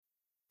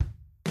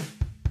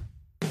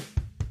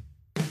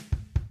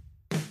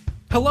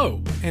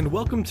Hello, and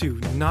welcome to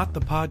Not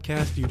the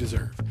Podcast You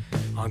Deserve.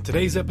 On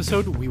today's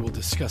episode, we will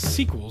discuss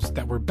sequels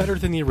that were better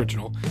than the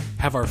original,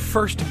 have our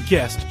first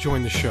guest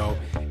join the show,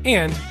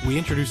 and we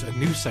introduce a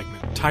new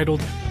segment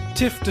titled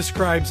Tiff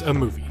Describes a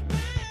Movie.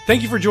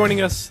 Thank you for joining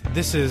us.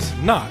 This is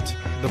Not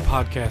the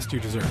Podcast You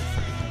Deserve.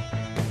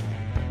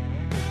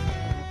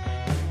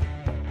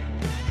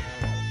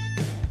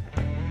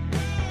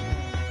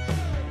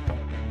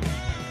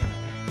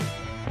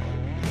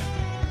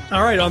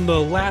 All right, on the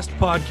last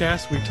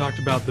podcast, we talked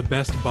about the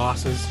best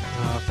bosses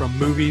from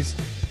movies.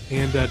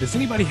 And does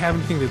anybody have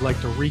anything they'd like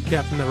to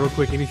recap from that real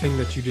quick? Anything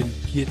that you didn't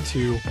get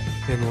to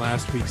in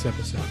last week's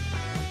episode?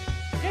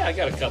 Yeah, I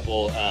got a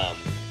couple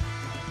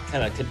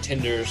kind of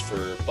contenders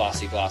for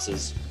bossy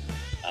bosses.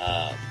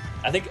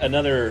 I think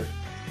another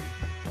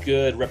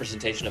good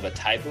representation of a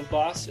type of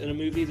boss in a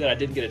movie that I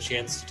didn't get a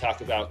chance to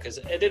talk about because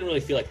it didn't really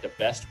feel like the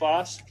best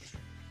boss.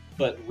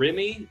 But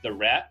Remy, the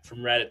rat from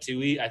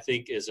Ratatouille, I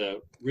think is a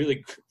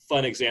really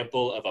fun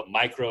example of a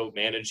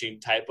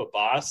micromanaging type of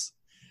boss.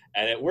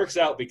 And it works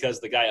out because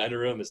the guy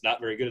under him is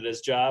not very good at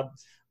his job.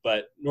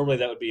 But normally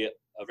that would be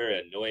a very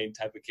annoying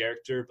type of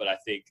character. But I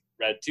think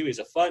Ratatouille is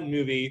a fun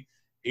movie.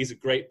 He's a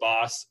great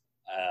boss.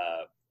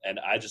 And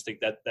I just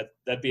think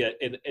that'd be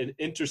an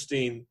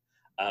interesting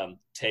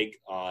take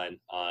on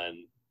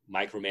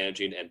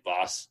micromanaging and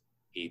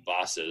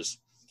bosses.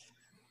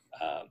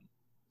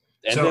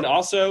 And then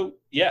also,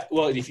 yeah.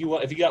 Well, if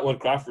you got one,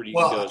 Crawford, you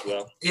can go as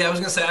well. Yeah, I was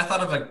gonna say I thought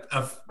of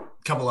a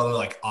couple other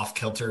like off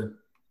kilter,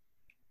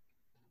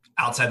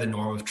 outside the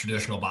norm of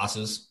traditional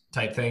bosses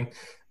type thing.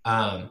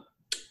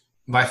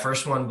 My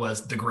first one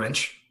was the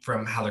Grinch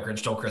from How the Grinch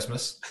Stole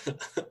Christmas.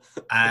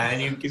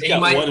 And he's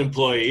got one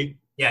employee.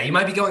 Yeah, you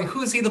might be going,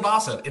 who is he the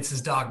boss of? It's his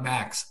dog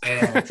Max,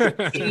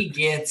 and he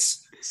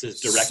gets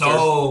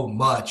so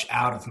much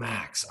out of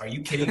Max. Are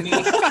you kidding me?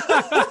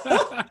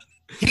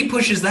 He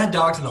pushes that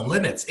dog to the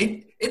limits.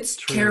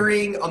 It's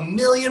carrying 1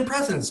 million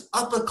presents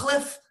up a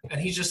cliff. And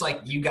he's just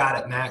like, you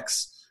got it,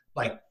 Max.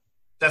 Like,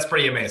 that's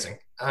pretty amazing.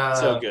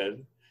 So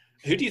good.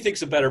 Who do you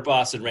think's a better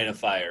boss in Reign of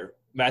Fire?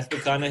 Matthew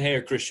McConaughey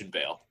or Christian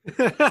Bale?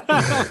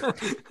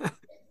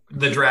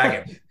 The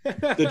dragon.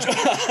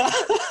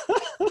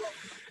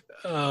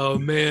 Oh,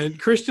 man.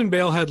 Christian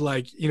Bale had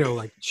like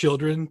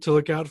children to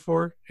look out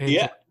for.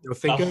 And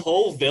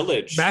whole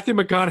village. Matthew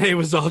McConaughey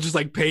was all just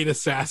like paid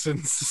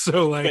assassins.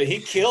 So like, but he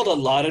killed a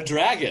lot of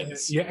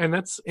dragons. Yeah, and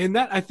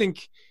that I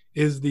think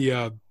is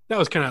that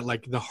was kind of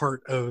like the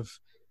heart of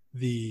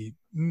the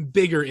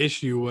bigger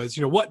issue was,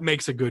 what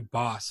makes a good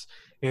boss?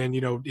 And,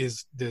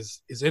 is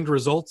end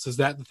results, is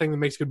that the thing that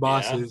makes a good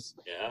boss? Is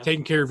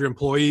taking care of your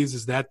employees,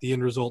 is that the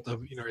end result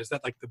of, is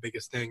that like the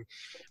biggest thing?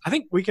 I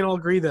think we can all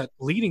agree that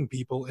leading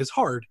people is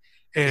hard.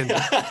 And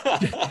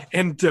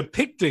and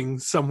depicting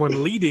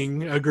someone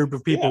leading a group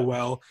of people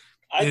well.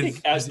 I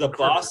think as the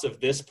boss of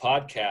this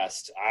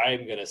podcast,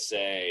 I'm going to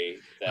say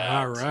that.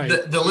 All right.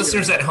 The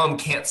listeners at home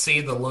can't see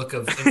the look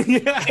of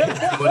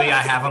instability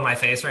I have on my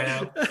face right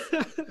now.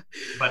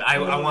 But I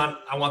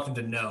want them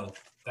to know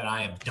that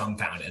I am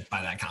dumbfounded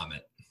by that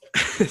comment.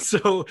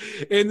 So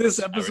in this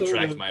episode, I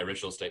retract my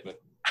original statement.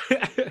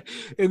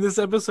 In this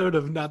episode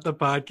of Not the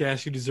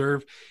Podcast You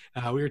Deserve,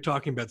 we were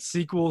talking about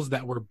sequels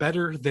that were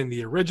better than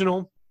the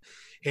original.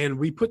 And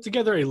we put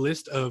together a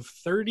list of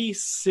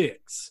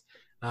 36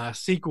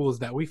 sequels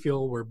that we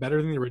feel were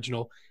better than the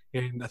original.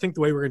 And I think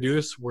the way we're going to do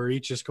this, we're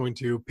each just going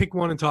to pick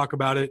one and talk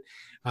about it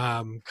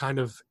kind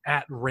of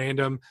at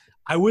random.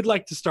 I would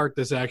like to start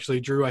this actually,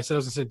 Drew. I said I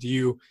was going to send it to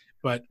you.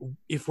 But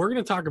if we're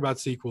going to talk about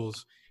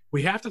sequels,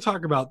 we have to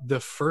talk about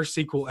the first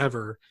sequel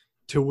ever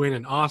to win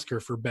an Oscar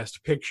for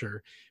Best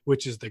Picture,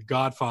 which is The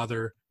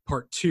Godfather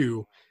Part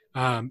 2.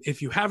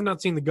 If you have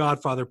not seen The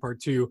Godfather Part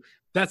 2,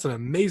 that's an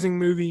amazing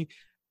movie.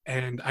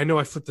 And I know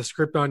I flipped the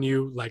script on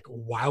you like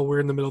while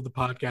we're in the middle of the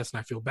podcast, and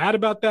I feel bad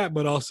about that.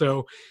 But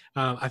also,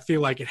 I feel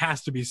like it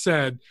has to be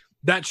said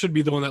that should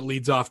be the one that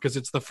leads off because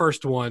it's the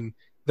first one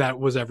that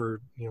was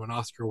ever an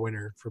Oscar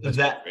winner for Best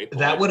Picture.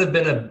 That would have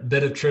been a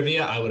bit of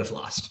trivia I would have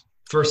lost.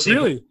 First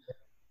sequel. Really?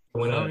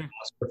 Win an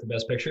Oscar for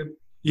Best Picture?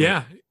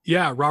 Yeah.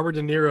 Robert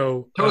De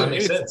Niro. Totally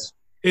makes sense.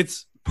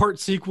 It's part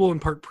sequel and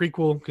part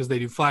prequel because they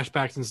do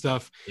flashbacks and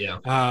stuff.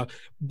 Yeah.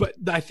 But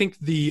I think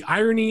the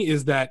irony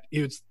is that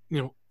it's,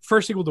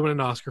 first sequel to win an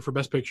Oscar for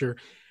Best Picture.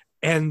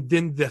 And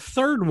then the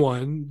third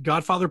one,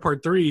 Godfather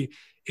Part 3,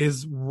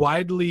 is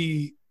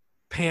widely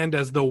panned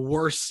as the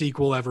worst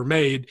sequel ever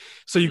made.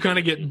 So you kind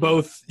of get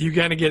both. You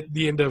kind of get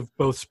the end of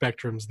both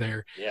spectrums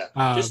there. Yeah.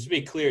 Just to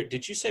be clear,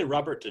 did you say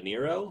Robert De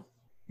Niro?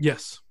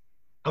 Yes.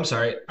 I'm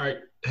sorry. All right.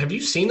 Have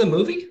you seen the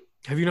movie?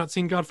 Have you not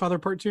seen Godfather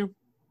Part 2?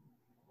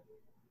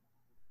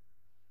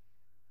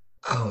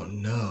 Oh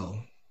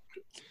no.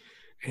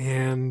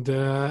 And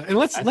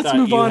let's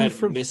move on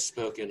from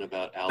misspoken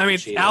about Al Pacino. I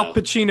mean, Al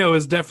Pacino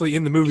is definitely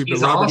in the movie, but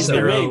Robert De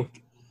Niro.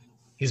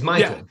 He's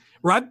Michael.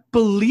 Yeah. I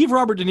believe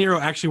Robert De Niro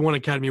actually won an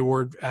Academy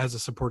Award as a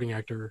supporting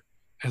actor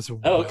as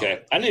well. Oh,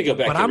 okay. I need to go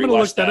back. But I'm going to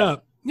look that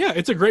up. Yeah,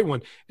 it's a great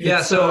one.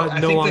 It's, so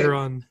no longer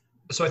on.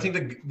 So I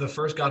think the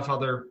first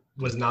Godfather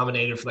was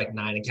nominated for like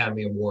 9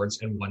 Academy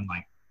Awards and won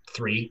like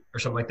 3 or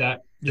something like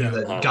that. Yeah. And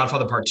the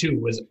Godfather Part 2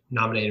 was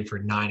nominated for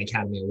 9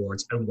 Academy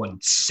Awards and won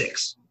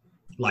 6.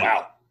 Like,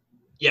 wow.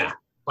 Yeah,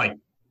 like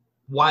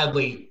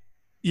wildly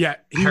he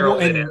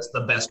heralded as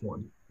the best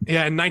one.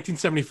 Yeah, in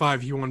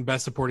 1975, he won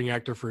Best Supporting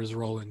Actor for his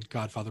role in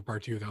Godfather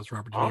Part 2. That was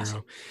Robert De Niro.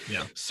 Awesome.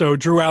 Yeah. So,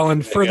 Drew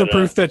Allen, further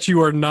proof that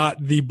you are not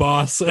the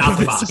boss of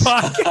this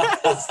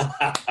podcast.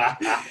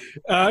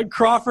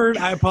 Crawford,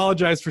 I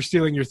apologize for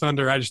stealing your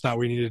thunder. I just thought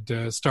we needed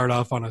to start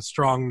off on a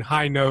strong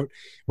high note,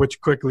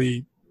 which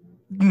quickly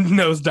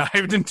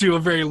nosedived into a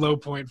very low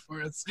point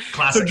for us.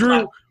 Classic, so,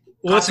 Drew,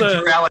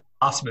 classic Drew Allen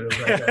boss move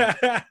right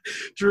there.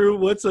 Drew,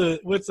 what's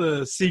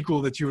a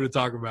sequel that you want to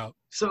talk about?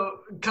 So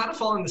kind of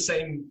following the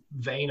same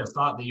vein of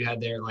thought that you had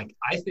there, like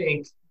I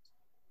think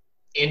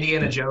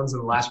Indiana Jones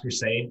and the Last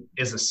Crusade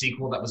is a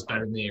sequel that was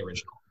better than the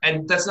original.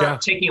 And that's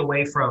not taking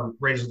away from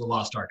Raiders of the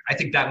Lost Ark. I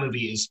think that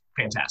movie is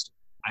fantastic.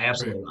 I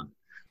absolutely love it.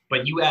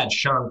 But you add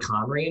Sean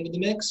Connery into the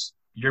mix,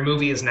 your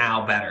movie is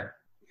now better.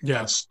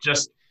 Yeah.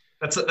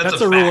 That's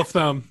a rule of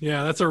thumb.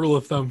 Yeah, that's a rule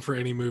of thumb for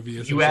any movie.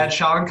 You add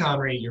Sean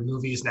Connery, your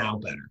movie is now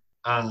better.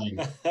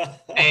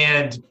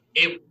 And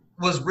it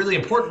was really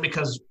important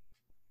because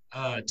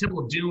Temple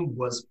of Doom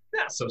was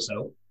not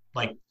so.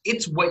 Like,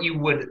 it's what you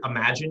would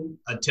imagine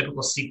a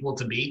typical sequel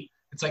to be.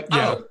 It's like,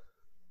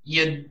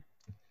 you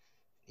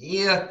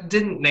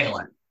didn't nail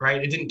it,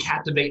 right? It didn't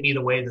captivate me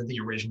the way that the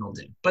original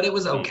did, but it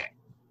was okay.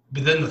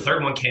 But then the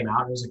third one came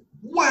out, and I was like,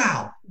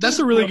 wow. That's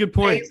a really good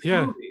point.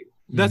 Yeah,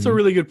 that's a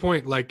really good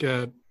point. Like,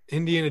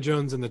 Indiana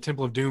Jones and the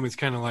Temple of Doom is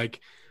kind of like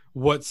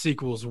what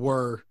sequels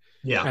were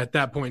at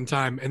that point in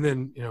time. And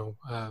then,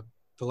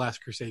 The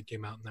Last Crusade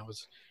came out, and that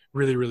was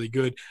really, really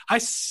good. I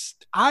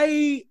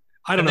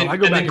don't know. I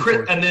go back and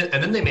forth. And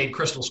then they made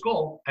Crystal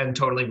Skull and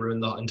totally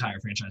ruined the entire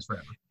franchise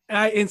forever.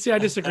 I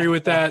disagree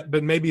with that,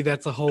 but maybe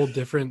that's a whole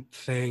different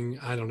thing.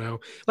 I don't know.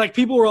 Like,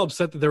 people were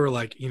upset that there were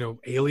like,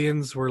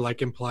 aliens were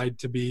like implied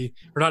to be,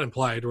 or not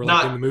implied, or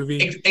like in the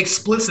movie.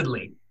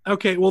 Explicitly.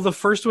 Okay, well, the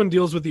first one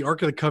deals with the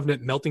Ark of the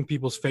Covenant melting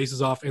people's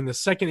faces off. In the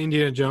second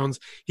Indiana Jones,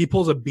 he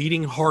pulls a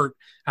beating heart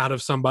out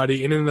of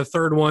somebody. And in the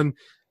third one,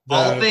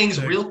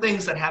 real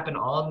things that happen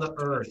on the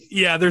earth.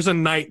 Yeah, there's a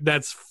knight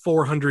that's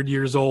 400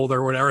 years old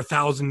or whatever,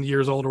 1,000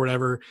 years old or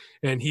whatever,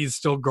 and he's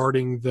still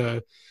guarding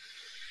the.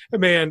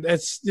 Man,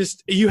 it's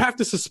just, you have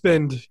to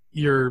suspend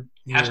your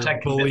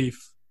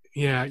belief.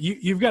 Yeah,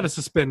 you've got to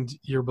suspend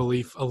your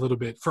belief a little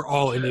bit for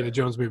all Indiana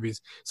Jones movies.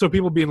 So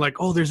people being like,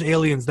 "Oh, there's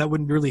aliens," that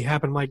wouldn't really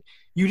happen. I'm like,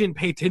 you didn't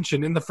pay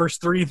attention in the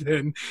first 3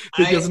 then,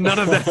 because none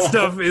of that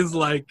stuff is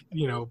like,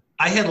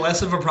 I had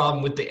less of a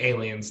problem with the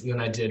aliens than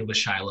I did with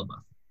Shia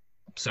LaBeouf.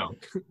 So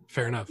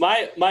fair enough.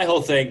 My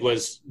whole thing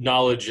was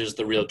knowledge is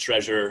the real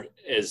treasure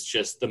is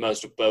just the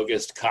most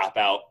bogus cop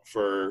out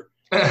for.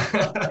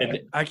 And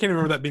I can't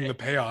remember that being the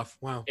payoff.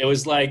 Wow. It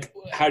was like,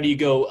 how do you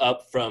go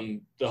up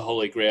from the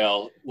Holy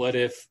Grail? What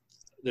if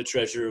the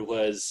treasure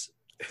was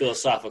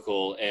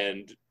philosophical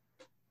and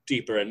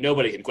deeper, and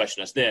nobody can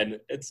question us then?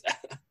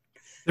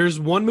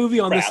 There's one movie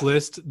on this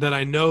list that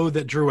I know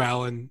that Drew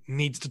Allen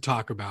needs to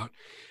talk about.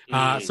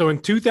 So in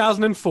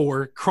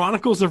 2004,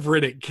 Chronicles of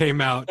Riddick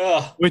came out,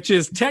 which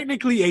is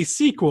technically a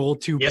sequel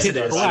to Pitch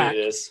Black,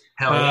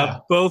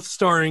 both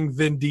starring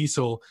Vin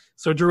Diesel.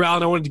 So, Drew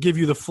Allen, I wanted to give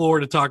you the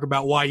floor to talk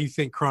about why you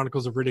think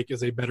Chronicles of Riddick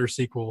is a better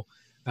sequel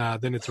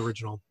than its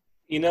original.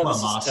 This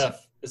is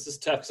tough. This is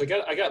tough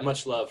because I got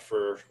much love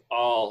for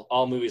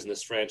all movies in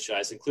this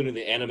franchise, including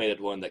the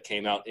animated one that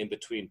came out in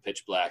between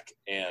Pitch Black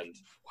and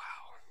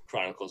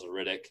Chronicles of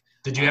Riddick.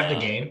 Did you have the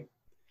game?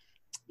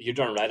 You're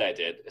darn right I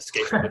did.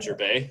 Escape from Butcher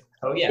Bay.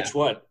 Oh, yeah. Which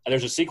one?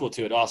 There's a sequel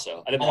to it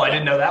also. I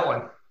didn't know that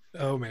one.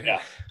 Oh, man.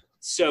 Yeah.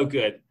 So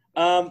good.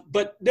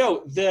 But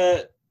no,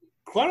 the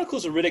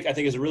Chronicles of Riddick, I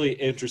think, is really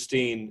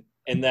interesting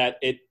in that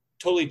it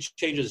totally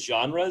changes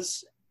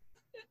genres.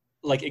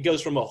 Like, it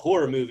goes from a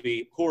horror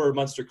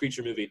monster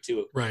creature movie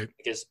to, I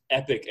guess,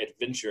 epic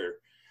adventure.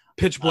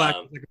 Pitch Black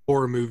is like a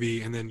horror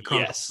movie, and then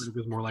Chronicles of Riddick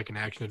is more like an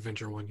action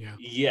adventure one, yeah.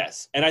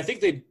 Yes. And I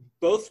think they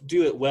both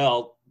do it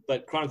well,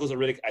 but Chronicles of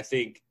Riddick, I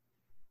think,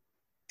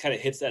 kind of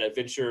hits that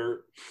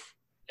adventure.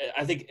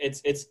 I think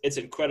it's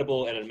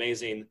incredible and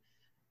amazing,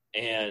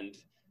 and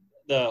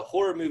the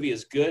horror movie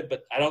is good,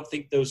 but I don't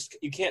think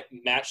you can't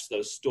match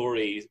those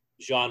story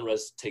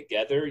genres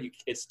together.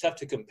 It's tough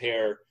to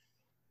compare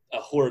a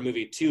horror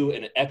movie to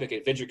an epic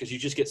adventure because you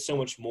just get so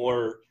much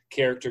more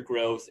character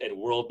growth and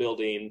world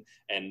building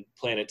and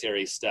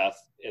planetary stuff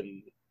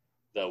in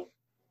the.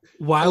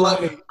 I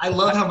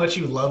love how much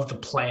you love the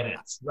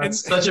planets.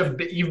 That's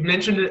you've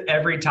mentioned it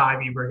every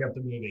time you bring up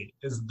the movie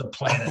is the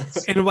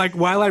planets. And like,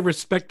 while I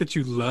respect that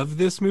you love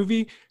this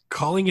movie,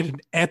 calling it an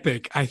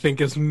epic, I think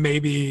is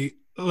maybe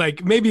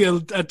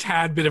a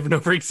tad bit of an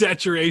over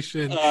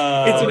exaggeration.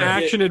 It's an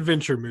action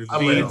adventure movie.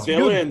 The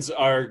villains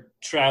are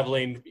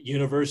traveling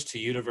universe to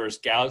universe,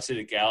 galaxy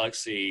to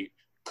galaxy,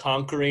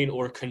 conquering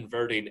or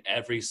converting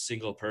every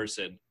single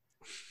person.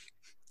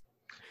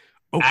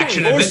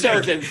 Okay. More so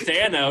than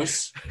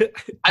Thanos.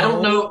 I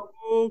don't know.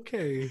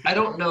 Okay. I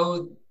don't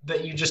know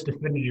that you just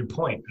defended your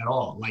point at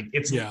all. Like,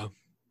 it's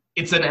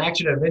an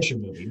action adventure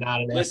movie,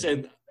 not an.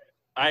 Listen,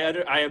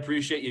 I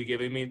appreciate you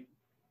giving me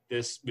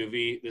this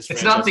movie.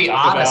 It's not the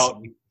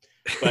Odyssey.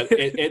 But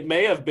it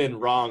may have been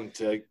wrong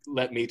to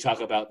let me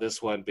talk about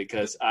this one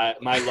because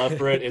my love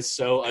for it is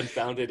so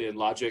unfounded in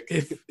logic.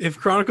 If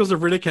Chronicles of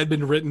Riddick had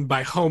been written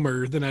by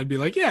Homer, then I'd be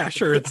like, yeah,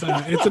 sure, it's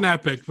an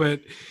epic.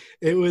 But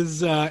it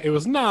was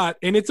not,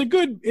 and it's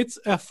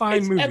a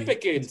fine movie. It's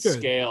epic in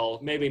scale,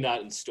 maybe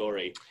not in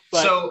story.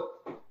 But so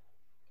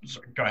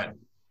go ahead.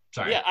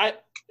 Sorry. Yeah,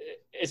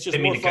 it's just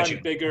more fun,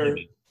 bigger.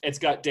 It's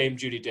got Dame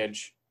Judi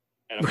Dench.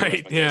 And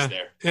right. Yeah.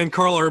 There. And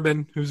Carl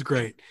Urban, who's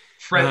great.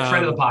 Friend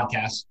of the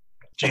podcast.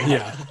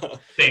 Yeah.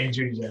 Dame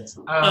Judi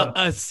Dench.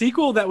 A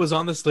sequel that was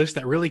on this list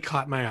that really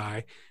caught my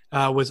eye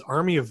was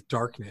Army of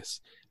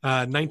Darkness.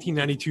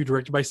 1992,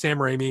 directed by Sam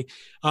Raimi.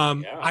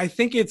 I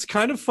think it's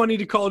kind of funny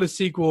to call it a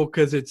sequel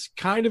because it's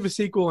kind of a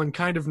sequel and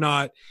kind of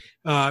not,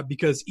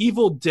 because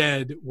Evil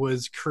Dead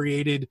was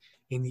created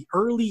in the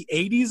early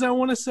 80s, I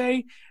want to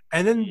say.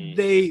 And then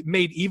they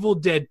made Evil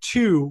Dead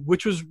 2,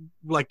 which was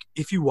like,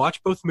 if you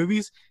watch both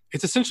movies,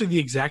 it's essentially the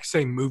exact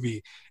same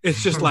movie.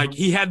 It's just like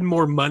he had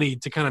more money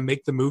to kind of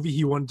make the movie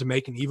he wanted to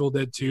make in Evil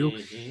Dead 2.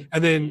 Mm-hmm.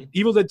 And then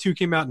Evil Dead 2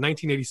 came out in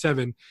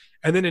 1987.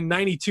 And then in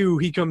 92,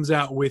 he comes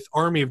out with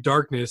Army of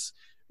Darkness,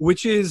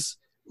 which is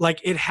like,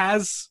 it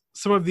has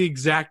some of the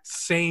exact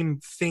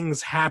same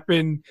things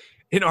happen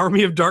in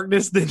Army of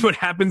Darkness than what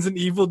happens in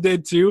Evil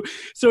Dead 2.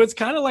 So it's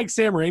kind of like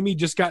Sam Raimi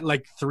just got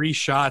like 3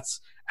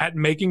 shots at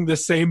making the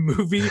same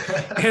movie,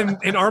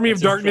 and Army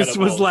of Darkness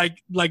incredible. Was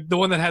like the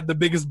one that had the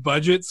biggest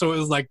budget, so it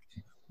was like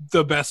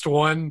the best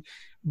one.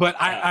 But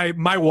I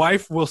my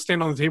wife will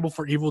stand on the table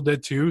for Evil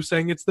Dead 2,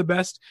 saying it's the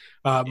best.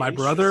 My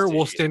brother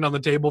will stand on the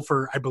table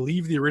for, I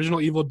believe, the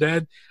original Evil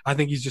Dead. I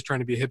think he's just trying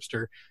to be a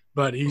hipster,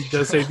 but he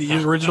does say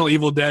the original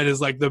Evil Dead is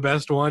like the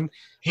best one.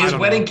 His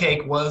wedding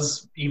cake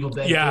was Evil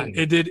Dead. Yeah, 3.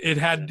 It did. It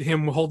had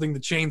him holding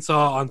the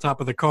chainsaw on top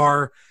of the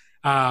car.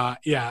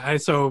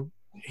 And so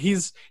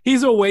he's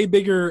a way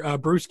bigger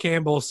Bruce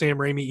Campbell, Sam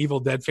Raimi, Evil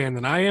Dead fan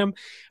than I am.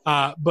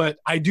 But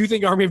I do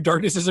think Army of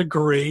Darkness is a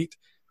great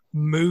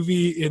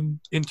movie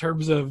in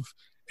terms of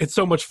it's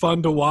so much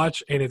fun to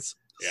watch and it's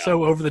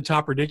so over the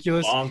top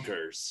ridiculous.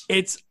 Bonkers.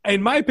 It's,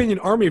 in my opinion,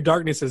 Army of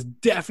Darkness is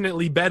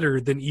definitely better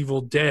than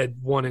Evil Dead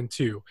 1 and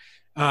 2.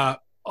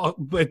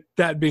 But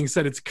that being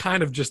said, it's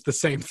kind of just the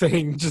same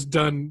thing, just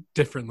done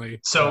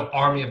differently. So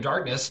Army of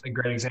Darkness, a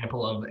great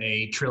example of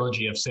a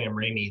trilogy of Sam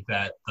Raimi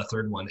that the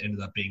third one ended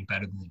up being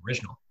better than the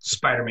original.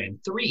 Spider-Man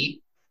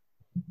 3,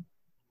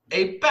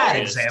 a bad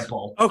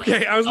example.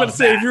 Okay, I was about to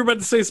say, if you're about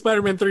to say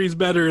Spider-Man 3 is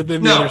better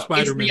than the other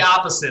Spider-Man. It's the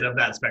opposite of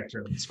that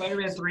spectrum.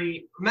 Spider-Man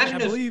 3,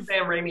 imagine if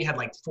Sam Raimi had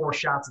like 4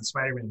 shots at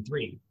Spider-Man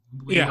 3.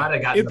 We might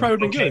have gotten it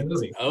probably been good.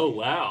 Movie. Oh,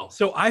 wow.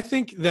 So I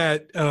think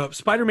that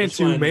Spider-Man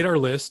 2 made our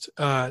list,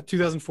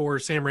 2004,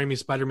 Sam Raimi's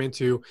Spider-Man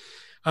 2.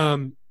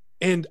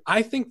 And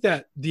I think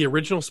that the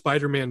original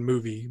Spider-Man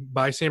movie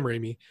by Sam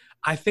Raimi,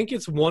 I think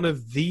it's one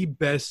of the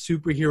best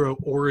superhero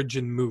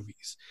origin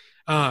movies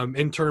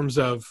in terms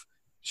of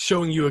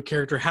showing you a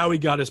character, how he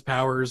got his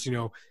powers,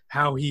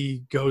 how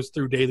he goes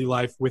through daily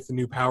life with the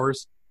new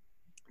powers.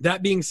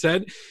 That being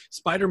said,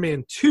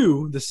 Spider-Man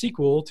 2, the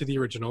sequel to the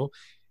original,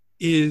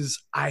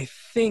 is, I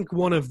think,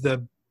 one of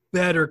the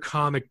better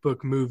comic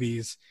book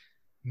movies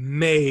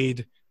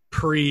made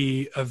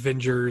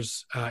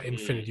pre-Avengers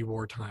Infinity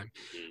War time.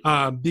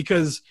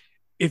 Because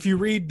if you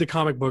read the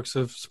comic books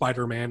of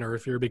Spider-Man, or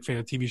if you're a big fan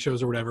of TV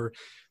shows or whatever,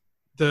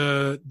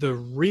 the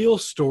real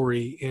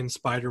story in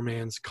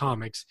Spider-Man's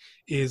comics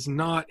is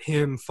not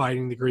him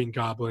fighting the Green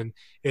Goblin.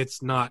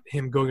 It's not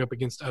him going up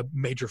against a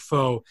major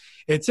foe.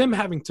 It's him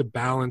having to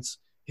balance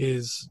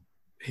his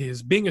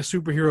being a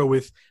superhero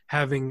with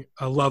having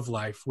a love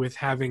life, with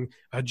having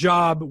a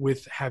job,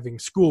 with having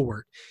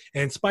schoolwork.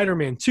 And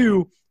Spider-Man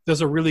 2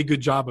 does a really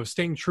good job of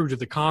staying true to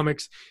the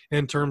comics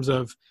in terms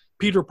of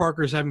Peter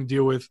Parker's having to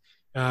deal with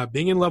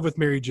being in love with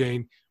Mary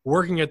Jane,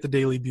 working at the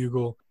Daily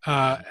Bugle,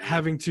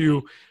 having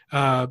to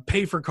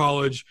pay for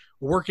college,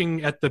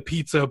 working at the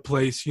pizza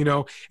place.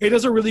 It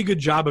does a really good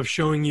job of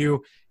showing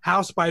you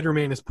how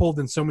Spider-Man is pulled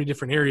in so many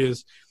different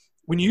areas.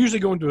 When you usually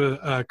go into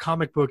a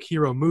comic book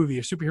hero movie,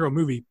 a superhero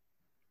movie,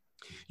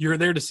 you're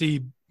there to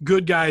see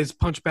good guys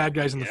punch bad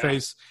guys in the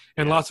face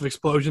and lots of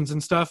explosions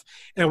and stuff.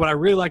 And what I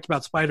really liked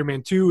about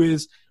Spider-Man 2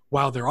 is,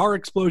 while there are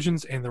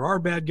explosions and there are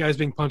bad guys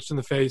being punched in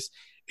the face,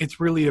 it's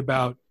really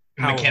about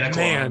how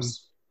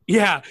arms.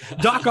 Yeah,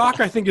 Doc Ock,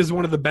 I think, is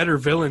one of the better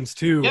villains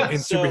too in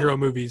superhero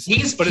movies.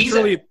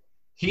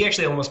 He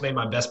actually almost made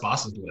my best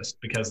bosses list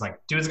because, like,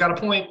 dude's got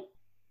a point.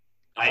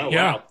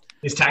 Wow.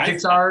 His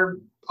tactics are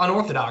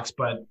unorthodox,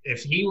 but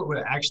if he would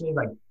actually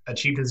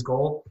achieve his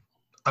goal,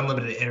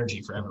 unlimited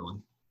energy for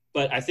everyone.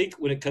 But I think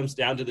when it comes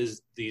down to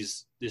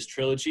this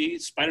trilogy,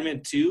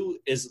 Spider-Man 2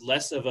 is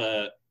less of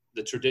the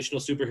traditional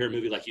superhero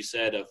movie, like you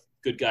said, of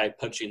good guy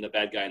punching the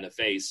bad guy in the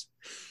face.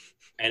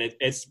 And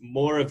it's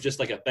more of just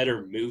like a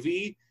better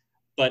movie,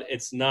 but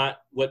it's not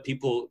what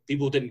people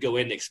didn't go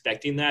in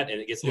expecting that,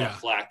 and it gets a lot of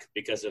flack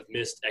because of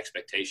missed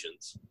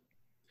expectations.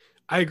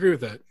 I agree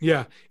with that.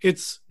 Yeah,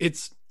 it's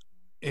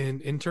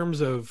in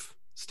terms of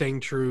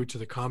staying true to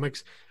the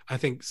comics. I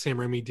think Sam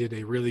Raimi did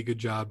a really good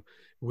job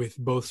with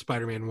both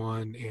Spider-Man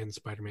 1 and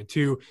Spider-Man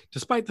 2,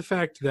 despite the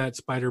fact that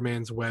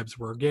Spider-Man's webs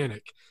were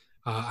organic.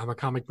 I'm a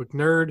comic book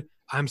nerd.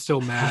 I'm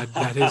still mad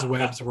that his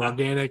webs were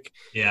organic.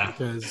 Yeah.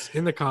 Because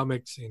in the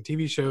comics and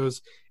TV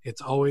shows,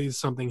 it's always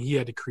something he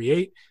had to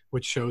create,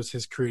 which shows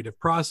his creative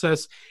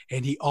process.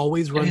 And he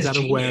always runs out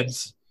of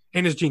webs.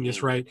 And his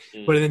genius, right?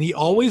 But then he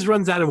always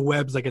runs out of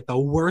webs like at the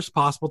worst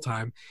possible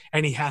time,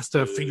 and he has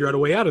to figure out a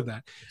way out of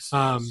that.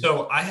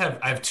 So I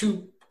have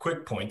 2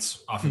 quick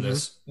points off of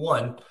this.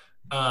 One,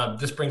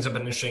 this brings up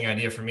an interesting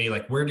idea for me.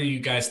 Like, where do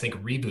you guys think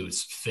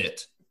reboots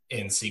fit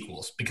in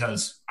sequels?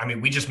 Because I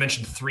mean, we just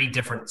mentioned 3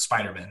 different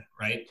Spider-Men,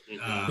 right?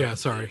 Yeah,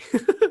 sorry.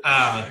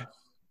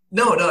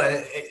 No,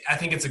 I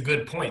think it's a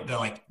good point that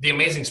like The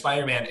Amazing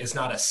Spider-Man is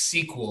not a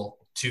sequel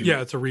to.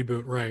 Yeah, it's a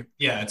reboot, right?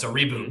 Yeah, it's a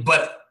reboot,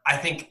 but I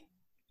think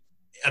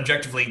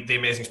objectively, The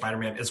Amazing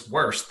Spider-Man is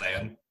worse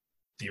than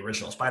the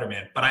original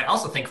Spider-Man. But I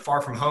also think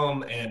Far From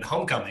Home and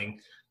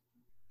Homecoming,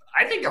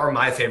 I think, are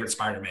my favorite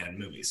Spider-Man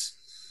movies.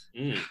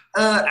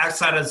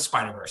 Outside of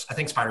Spider-Verse. I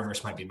think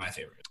Spider-Verse might be my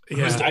favorite.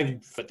 Yeah,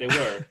 but they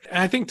were.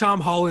 I think Tom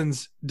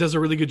Holland does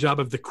a really good job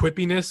of the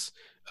quippiness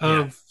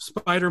of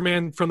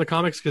Spider-Man from the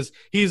comics, because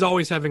he's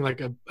always having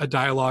like a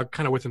dialogue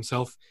kind of with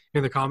himself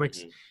in the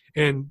comics.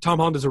 And Tom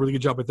Holland does a really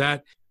good job with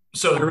that.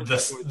 So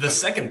the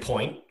second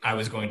point I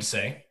was going to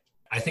say,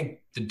 I think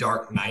The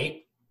Dark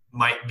Knight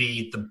might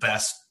be the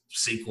best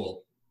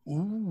sequel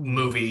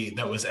movie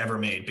that was ever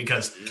made,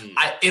 because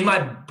in my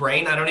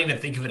brain, I don't even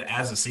think of it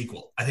as a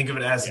sequel. I think of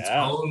it as its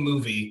own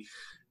movie,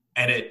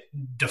 and it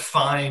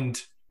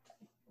defined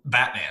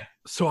Batman.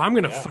 So I'm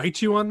going to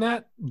fight you on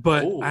that,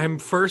 but I'm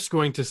first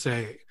going to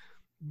say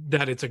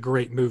that it's a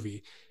great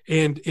movie.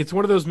 And it's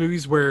one of those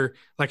movies where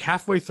like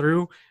halfway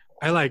through,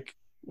 I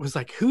was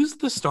like, who's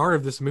the star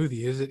of this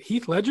movie? Is it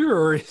Heath Ledger,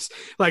 or is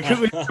am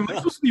I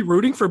supposed to be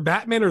rooting for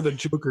Batman or the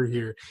Joker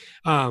here?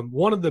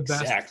 One of the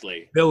best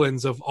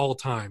villains of all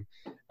time,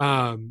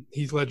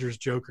 Heath Ledger's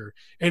Joker,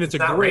 and it's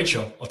not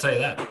Rachel. I'll tell you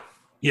that.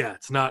 Yeah,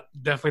 it's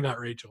definitely not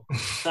Rachel.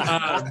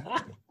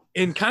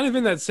 And kind of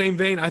in that same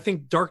vein, I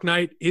think Dark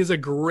Knight is a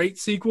great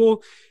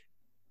sequel.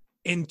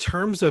 In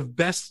terms of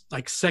best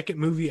like second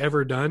movie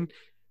ever done,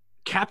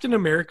 Captain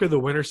America: The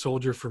Winter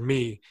Soldier for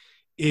me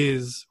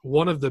is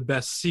one of the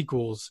best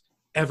sequels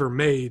ever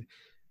made.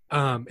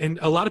 And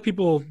a lot of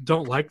people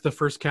don't like the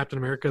first Captain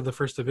America, the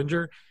first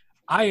Avenger.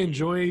 I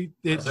enjoy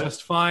it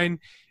just fine.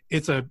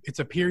 It's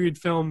a period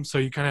film, so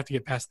you kind of have to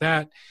get past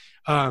that.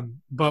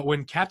 But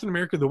when Captain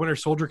America: The Winter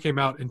Soldier came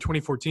out in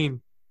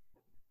 2014,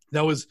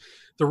 that was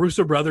the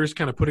Russo brothers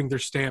kind of putting their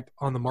stamp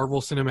on the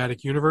Marvel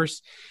Cinematic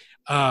Universe.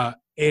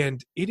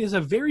 And it is a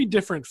very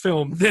different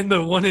film than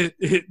the one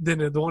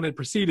it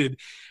preceded.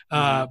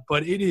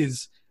 But it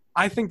is,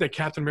 I think that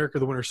Captain America: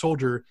 The Winter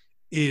Soldier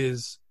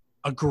is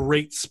a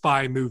great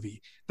spy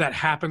movie that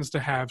happens to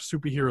have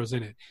superheroes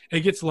in it.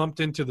 It gets lumped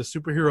into the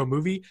superhero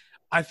movie.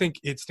 I think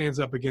it stands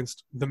up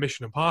against the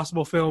Mission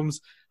Impossible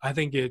films. I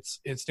think it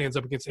stands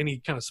up against any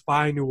kind of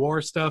spy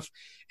noir stuff.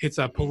 It's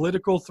a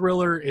political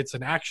thriller. It's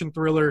an action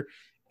thriller.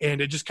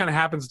 And it just kind of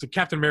happens to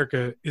Captain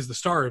America is the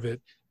star of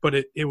it. But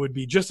it would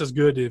be just as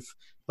good if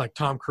like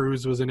Tom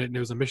Cruise was in it and it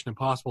was a Mission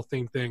Impossible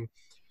themed thing.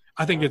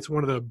 I think it's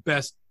one of the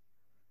best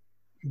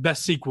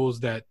sequels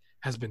that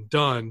has been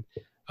done.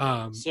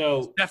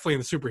 So definitely in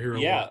the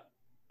superhero world.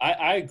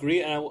 I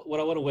agree. And what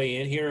I want to weigh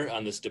in here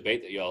on this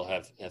debate that you all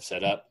have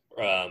set up,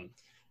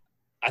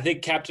 I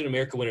think Captain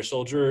America: Winter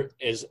Soldier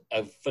is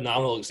a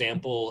phenomenal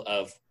example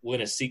of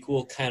when a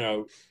sequel kind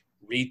of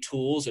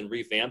retools and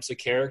revamps a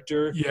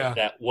character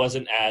that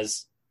wasn't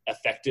as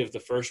effective the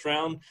first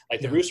round.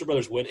 Like the Russo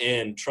brothers went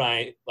in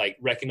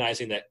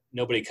recognizing that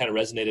nobody kind of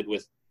resonated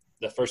with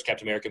the first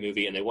Captain America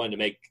movie, and they wanted to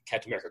make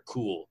Captain America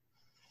cool.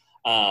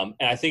 And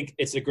I think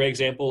it's a great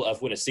example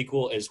of when a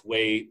sequel is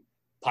way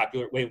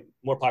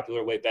more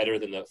popular, way better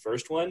than the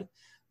first one.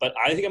 But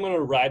I think I'm going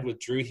to ride with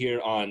Drew here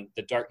on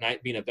The Dark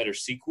Knight being a better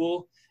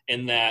sequel,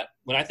 in that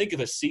when I think of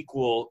a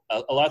sequel,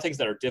 a lot of things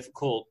that are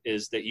difficult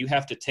is that you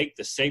have to take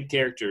the same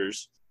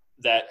characters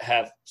that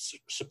have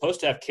supposed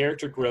to have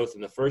character growth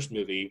in the first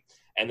movie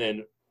and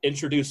then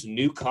introduce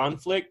new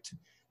conflict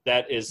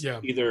that is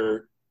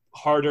either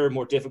harder,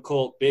 more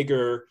difficult,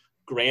 bigger,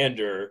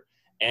 grander,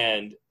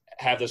 and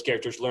have those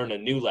characters learn a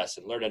new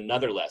lesson, learn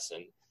another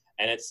lesson.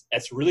 And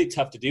it's really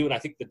tough to do. And I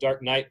think The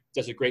Dark Knight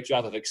does a great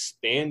job of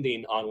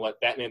expanding on what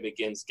Batman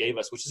Begins gave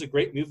us, which is a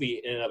great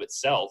movie in and of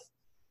itself.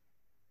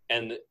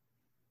 And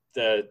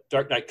The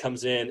Dark Knight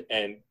comes in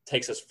and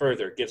takes us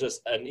further, gives us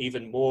an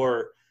even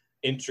more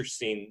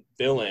interesting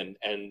villain.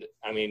 And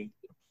I mean,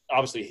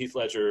 obviously Heath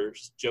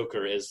Ledger's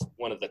Joker is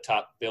one of the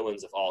top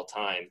villains of all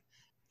time.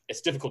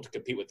 It's difficult to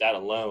compete with that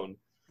alone.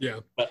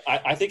 Yeah. But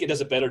I think it does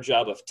a better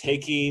job of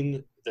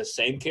taking the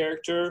same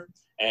character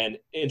and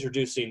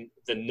introducing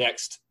the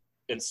next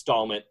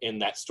installment in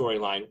that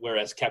storyline,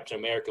 whereas Captain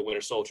America: Winter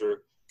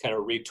Soldier kind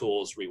of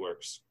retools,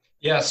 reworks.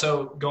 Yeah,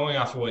 so going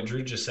off of what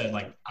Drew just said,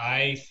 like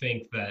I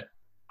think that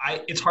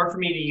it's hard for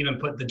me to even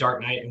put The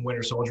Dark Knight and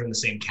Winter Soldier in the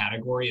same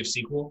category of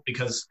sequel,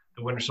 because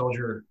The Winter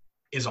Soldier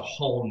is a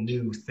whole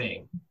new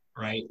thing,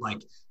 right?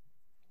 Like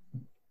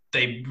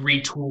they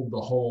retooled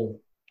the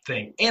whole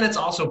thing. And it's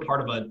also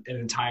part of an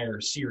entire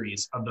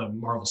series of the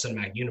Marvel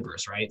Cinematic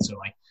Universe, right? So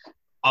like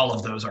all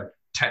of those are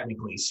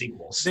technically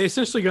sequels. They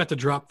essentially got to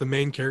drop the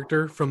main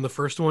character from the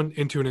first one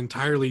into an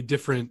entirely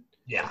different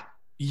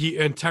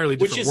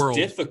which is world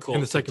difficult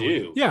in the second to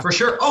do. one. Yeah, for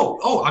sure.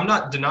 I'm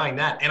not denying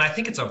that, and I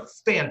think it's a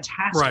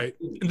fantastic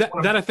movie.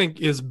 That I think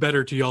is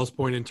better to y'all's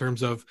point in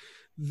terms of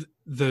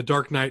the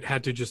Dark Knight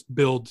had to just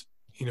build.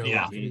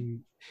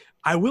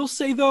 I will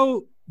say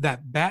though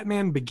that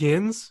Batman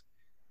Begins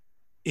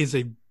is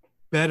a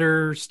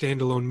better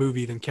standalone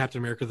movie than Captain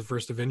America: The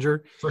First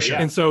Avenger. For sure.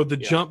 And so the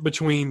jump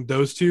between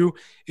those two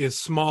is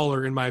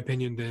smaller, in my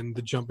opinion, than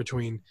the jump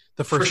between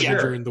the First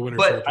Avenger and the Winter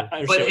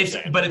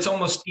Soldier. But it's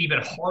almost even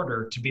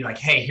harder to be like,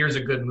 hey, here's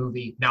a good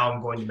movie. Now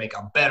I'm going to make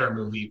a better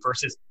movie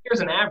versus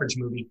here's an average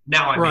movie.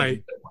 Now I'm making a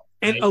good one.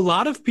 Right? And a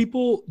lot of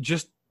people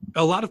just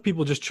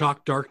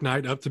chalk Dark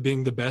Knight up to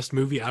being the best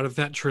movie out of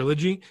that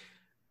trilogy.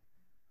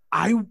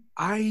 I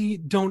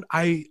don't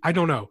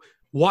know.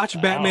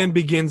 Watch Batman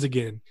Begins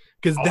again.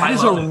 Because that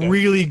is a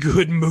really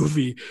good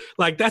movie.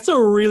 Like, that's a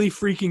really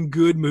freaking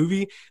good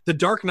movie. The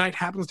Dark Knight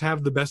happens to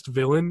have the best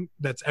villain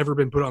that's ever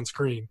been put on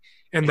screen.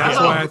 And that's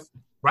why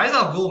Ra's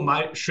al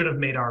Ghul should have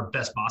made our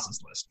best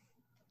bosses list.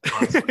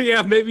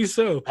 Yeah, maybe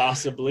so.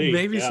 Possibly.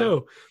 Maybe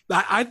so.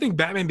 I think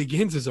Batman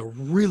Begins is a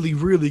really,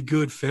 really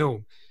good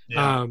film.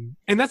 Yeah.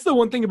 And that's the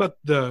one thing about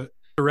the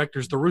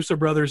directors, the Russo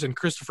brothers and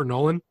Christopher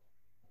Nolan.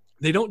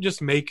 They don't just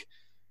make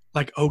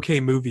like okay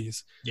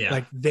movies.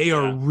 Like they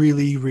are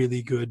really,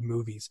 really good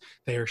movies.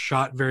 They are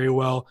shot very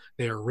well.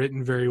 They are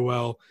written very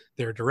well.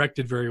 They're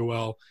directed very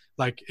well.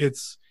 Like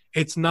it's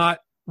not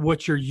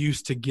what you're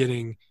used to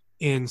getting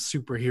in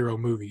superhero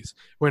movies.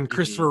 When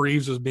Christopher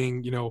Reeves was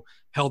being,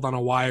 held on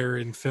a wire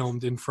and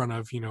filmed in front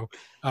of,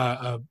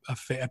 a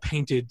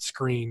painted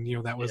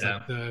screen, that was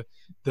like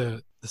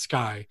the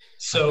sky.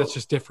 So that's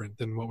just different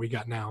than what we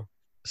got now.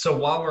 So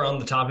while we're on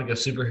the topic of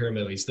superhero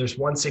movies, there's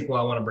one sequel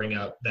I want to bring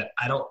up that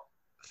I don't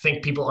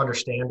think people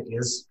understand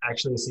is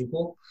actually a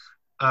sequel,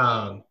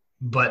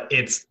 but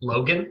it's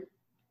Logan,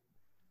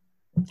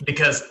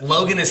 because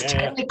Logan is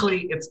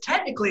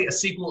technically a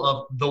sequel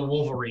of The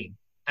Wolverine.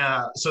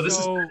 So this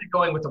is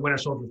going with the Winter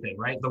Soldier thing,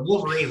 right? The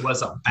Wolverine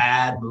was a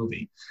bad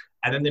movie,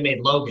 and then they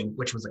made Logan,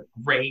 which was a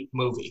great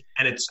movie,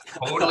 and it's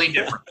totally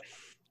different.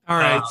 All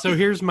right, so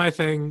here's my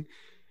thing: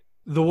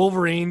 The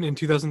Wolverine in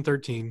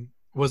 2013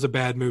 was a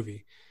bad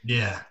movie.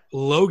 Yeah.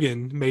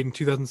 Logan, made in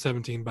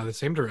 2017 by the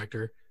same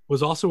director,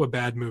 was also a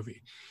bad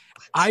movie.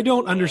 I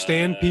don't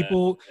understand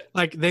people,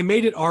 like, they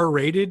made it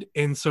R-rated,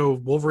 and so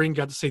Wolverine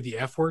got to say the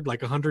F word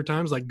like 100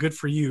 times. Like, good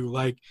for you.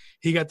 Like,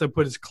 he got to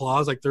put his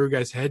claws like through a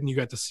guy's head, and you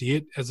got to see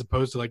it, as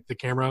opposed to like the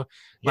camera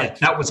like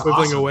that was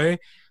quibbling awesome. away.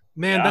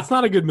 Man, that's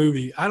not a good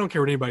movie. I don't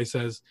care what anybody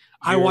says.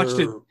 I watched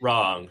it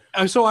wrong.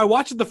 So I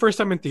watched it the first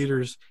time in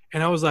theaters,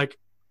 and I was like,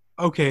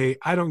 okay,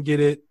 I don't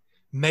get it.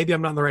 Maybe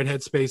I'm not in the right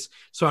headspace.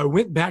 So I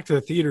went back to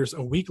the theaters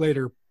a week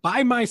later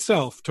by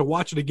myself to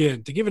watch it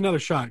again, to give another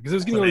shot, because it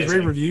was getting all these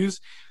great reviews.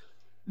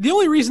 The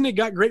only reason it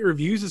got great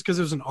reviews is because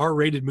it was an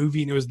R-rated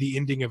movie and it was the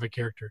ending of a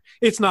character.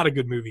 It's not a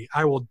good movie.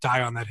 I will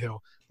die on that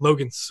hill.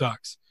 Logan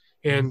sucks.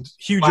 And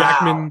Hugh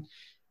Jackman,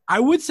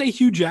 I would say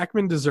Hugh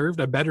Jackman deserved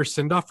a better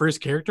send-off for his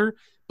character,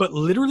 but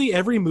literally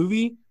every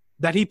movie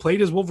that he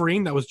played as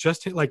Wolverine that was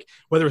just like,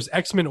 whether it was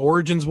X-Men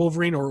Origins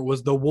Wolverine or it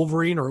was the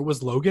Wolverine or it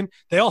was Logan,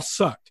 they all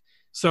sucked.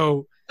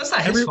 So that's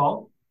not his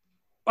fault.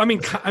 I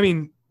mean,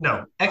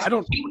 no, I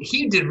don't.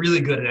 He did really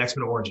good in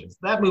X-Men Origins.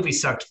 That movie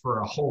sucked for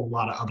a whole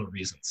lot of other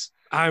reasons.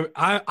 I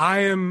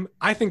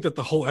think that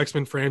the whole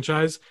X-Men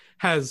franchise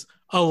has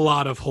a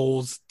lot of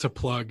holes to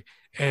plug,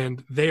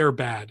 and they are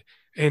bad,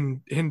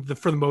 and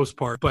for the most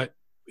part. But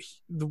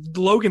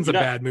Logan's a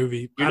bad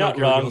movie. You're not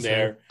wrong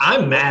there.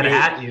 I'm mad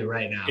at you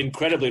right now.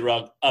 Incredibly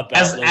wrong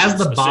about as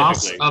the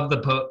boss of the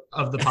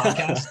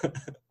podcast.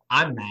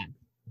 I'm mad.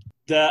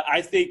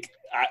 I think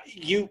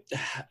you're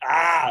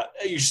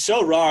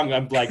so wrong.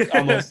 I'm like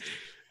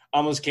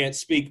almost can't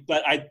speak.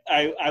 But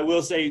I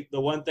will say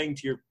the one thing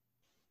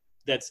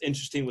that's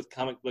interesting with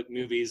comic book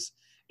movies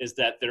is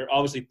that they're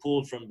obviously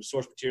pulled from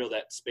source material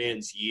that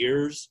spans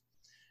years,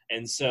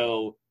 and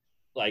so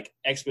like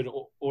X-Men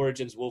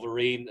Origins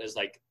Wolverine is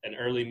like an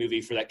early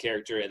movie for that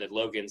character, and then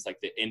Logan's like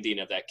the ending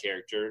of that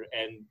character.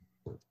 And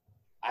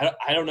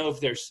I don't know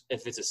if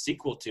it's a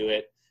sequel to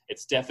it.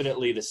 It's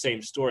definitely the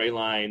same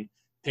storyline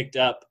picked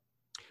up.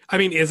 I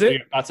mean, is it?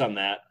 Your thoughts on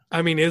that?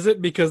 I mean, is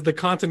it? Because the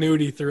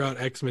continuity throughout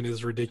X-Men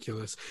is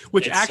ridiculous,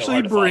 which it's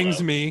actually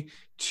brings me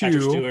to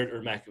Patrick Stewart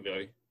or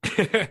McAvoy.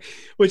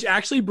 Which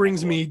actually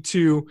brings me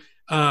to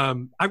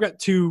I've got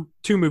two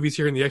movies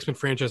here in the X-Men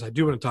franchise I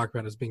do want to talk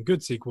about as being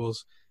good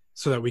sequels,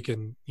 so that we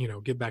can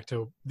get back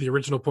to the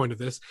original point of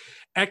this.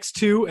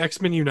 X2,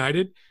 X-Men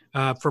United,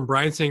 from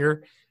Bryan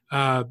Singer.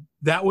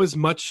 That was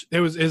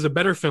is a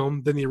better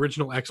film than the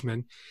original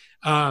X-Men,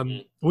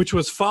 which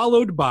was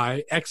followed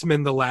by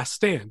X-Men: The Last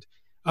Stand,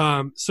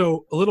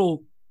 So a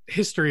little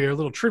history or a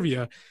little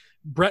trivia.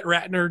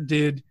 Bryan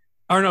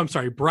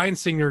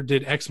Singer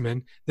did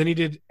X-Men. Then he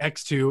did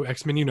X2,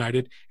 X-Men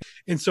United.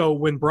 And so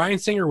when Bryan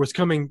Singer was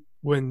coming,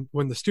 when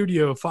the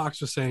studio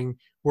Fox was saying,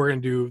 we're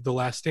going to do The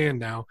Last Stand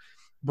now,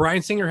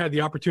 Bryan Singer had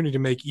the opportunity to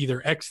make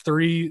either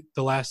X3,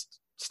 The Last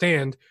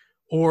Stand,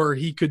 or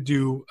he could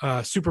do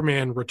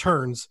Superman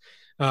Returns,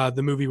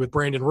 the movie with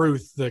Brandon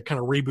Routh, the kind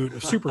of reboot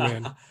of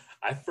Superman.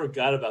 I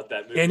forgot about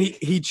that movie. And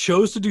he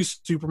chose to do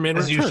Superman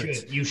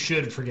Returns. You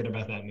should forget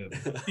about that movie.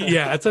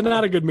 Yeah, it's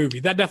not a good movie.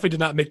 That definitely did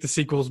not make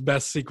the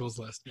best sequels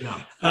list.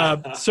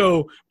 No.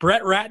 So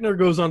Brett Ratner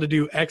goes on to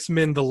do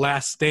X-Men The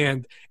Last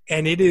Stand,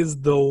 and it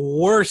is the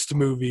worst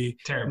movie.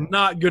 Terrible.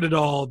 Not good at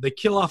all. They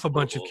kill off a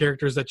bunch of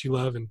characters that you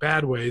love in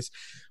bad ways.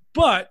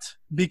 But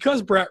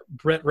because Brett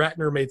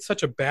Ratner made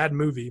such a bad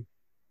movie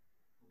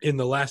in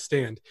The Last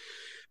Stand,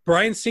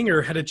 Bryan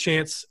Singer had a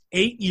chance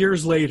 8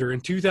 years later in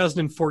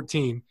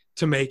 2014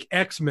 to make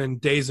X-Men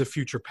Days of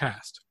Future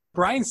Past.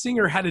 Bryan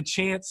Singer had a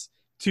chance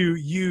to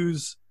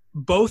use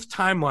both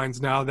timelines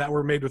now that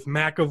were made with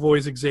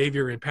McAvoy's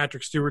Xavier and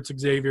Patrick Stewart's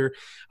Xavier,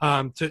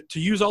 to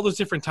use all those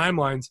different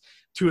timelines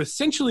to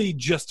essentially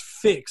just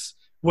fix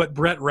what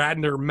Brett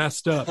Ratner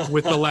messed up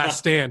with The Last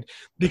Stand.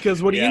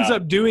 Because what he ends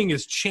up doing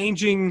is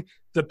changing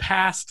the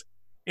past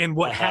and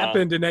what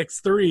happened in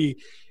X3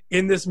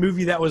 in this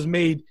movie that was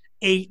made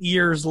 8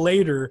 years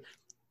later.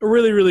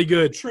 Really, really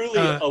good. Truly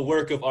a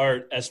work of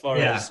art as far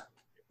as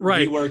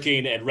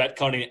reworking and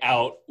retconning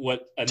out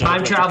what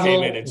time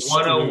travel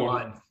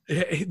 101.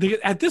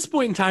 At this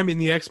point in time in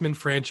the X-Men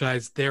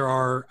franchise, there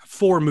are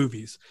 4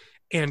 movies,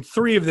 and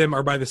 3 of them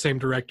are by the same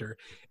director.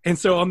 And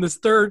so on this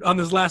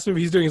last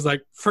movie he's doing, he's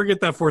like, forget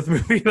that 4th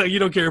movie. Like, you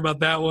don't care about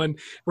that one.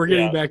 We're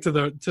getting back to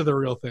the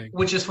real thing.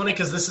 Which is funny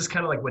because this is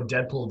kind of like what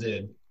Deadpool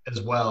did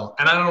as well.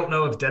 And I don't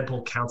know if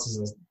Deadpool counts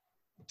as a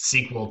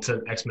sequel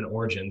to X-Men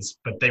Origins,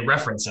 but they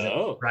reference it,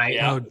 right?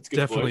 Yeah,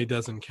 definitely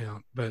doesn't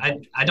count. But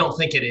I don't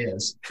think it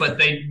is. But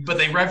they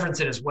reference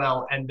it as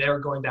well, and they're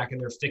going back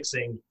and they're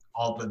fixing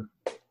all the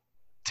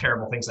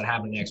terrible things that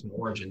happened in X-Men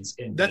Origins.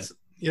 That's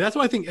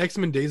why I think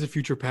X-Men Days of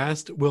Future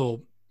Past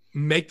will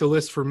make the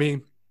list for me,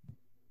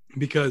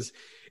 because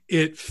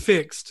it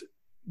fixed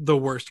the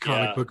worst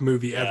comic book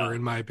movie ever,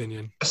 in my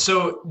opinion.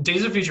 So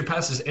Days of Future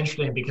Past is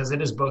interesting because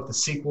it is both a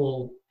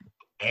sequel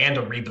and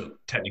a reboot,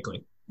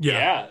 technically.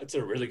 Yeah, it's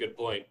a really good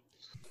point.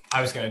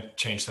 I was going to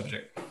change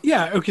subject.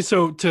 Yeah, okay,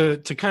 so to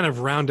kind of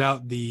round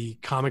out the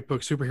comic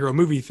book superhero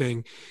movie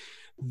thing,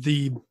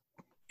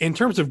 in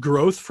terms of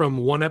growth from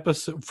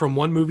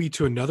one movie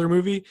to another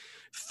movie,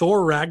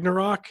 Thor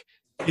Ragnarok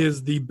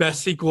is the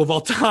best sequel of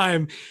all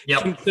time,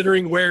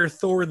 considering where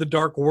Thor the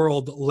Dark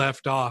World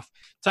left off.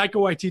 Taika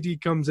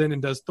Waititi comes in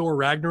and does Thor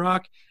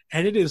Ragnarok,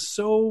 and it is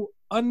so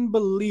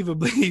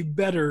unbelievably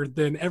better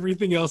than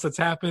everything else that's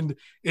happened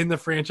in the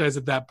franchise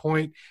at that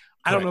point.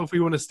 I don't know if we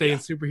want to stay in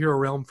superhero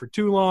realm for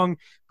too long,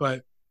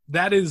 but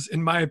that is,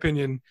 in my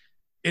opinion,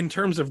 in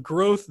terms of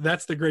growth,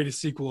 that's the greatest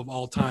sequel of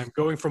all time.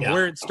 Going from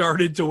where it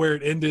started to where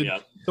it ended,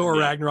 Thor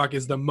Ragnarok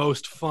is the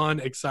most fun,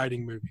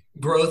 exciting movie.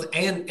 Growth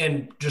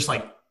and just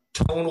like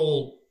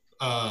tonal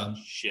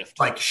shift.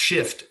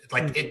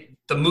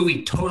 The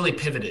movie totally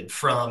pivoted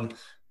from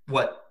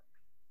what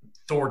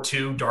Thor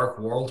 2 Dark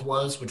World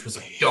was, which was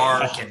like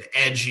dark and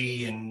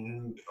edgy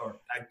and or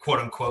quote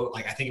unquote,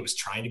 like I think it was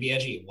trying to be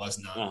edgy. It was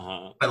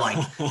not. But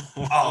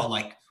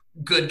like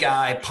good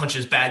guy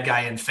punches bad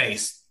guy in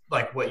face,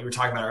 like what you were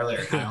talking about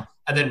earlier, Kyle.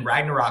 And then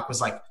Ragnarok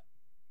was like,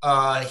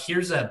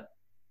 here's a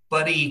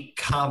buddy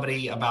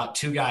comedy about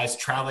 2 guys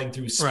traveling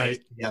through space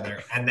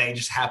together, and they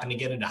just happen to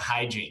get into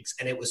hijinks,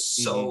 and it was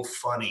so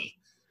funny.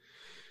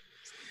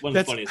 One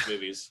of the funniest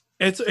movies.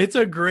 It's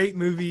a great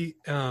movie.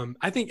 I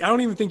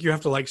don't even think you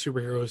have to like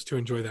superheroes to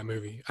enjoy that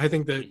movie. I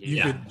think that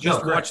you could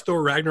just watch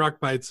Thor Ragnarok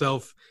by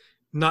itself,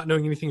 not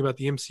knowing anything about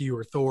the MCU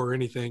or Thor or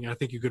anything. I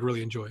think you could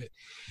really enjoy it.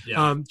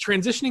 Yeah.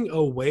 Transitioning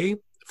away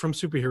from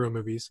superhero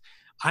movies,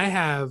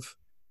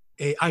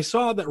 I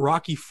saw that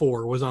Rocky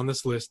IV was on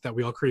this list that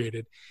we all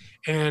created,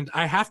 and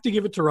I have to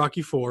give it to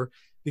Rocky IV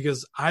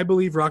because I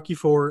believe Rocky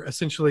IV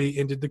essentially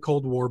ended the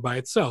Cold War by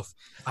itself.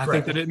 I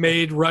think that it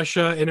made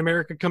Russia and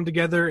America come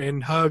together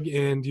and hug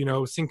and,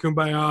 sing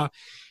Kumbaya,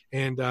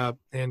 and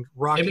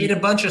Rocky. It made a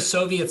bunch of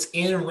Soviets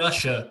in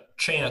Russia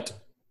chant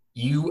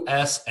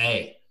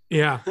USA.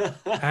 Yeah.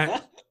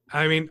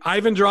 I mean,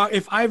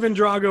 if Ivan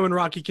Drago and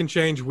Rocky can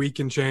change, we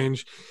can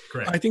change.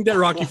 Correct. I think that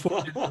Rocky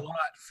IV did a lot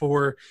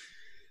for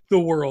the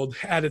world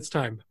at its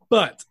time.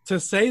 But to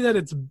say that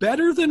it's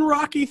better than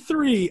Rocky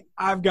III,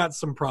 I've got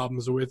some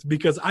problems with,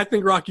 because I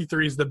think Rocky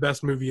III is the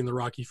best movie in the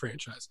Rocky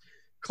franchise.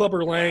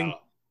 Clubber Lang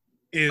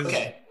is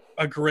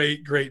a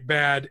great, great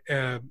bad.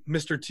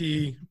 Mr.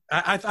 T,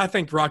 I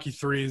think Rocky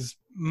III is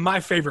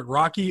my favorite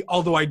Rocky,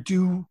 although I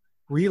do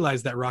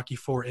realize that Rocky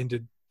IV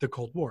ended the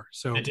Cold War.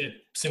 So it did,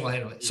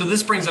 single-handedly. So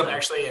this brings up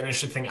actually an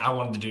interesting thing I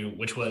wanted to do,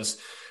 which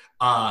was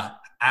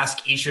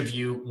ask each of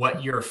you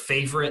what your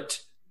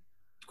favorite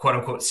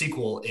quote-unquote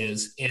sequel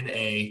is in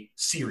a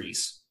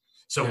series.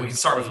 So we can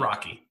start with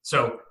Rocky.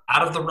 So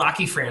out of the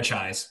Rocky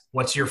franchise,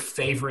 what's your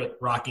favorite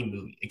Rocky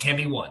movie? It can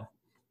be one.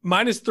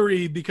 Mine is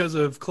 3 because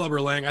of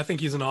Clubber Lang. I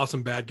think he's an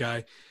awesome bad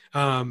guy.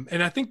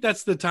 And I think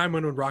that's the time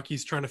when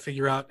Rocky's trying to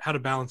figure out how to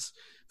balance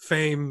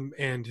fame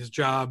and his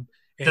job.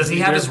 And does he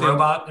have his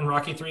robot in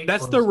Rocky 3?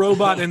 That's the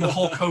robot in the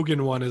Hulk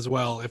Hogan one as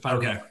well, if I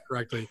remember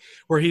correctly,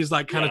 where he's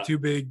like kind of too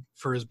big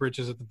for his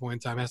britches at the point in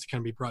time, has to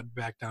kind of be brought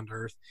back down to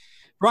earth.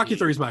 Rocky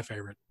 3 is my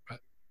favorite. But.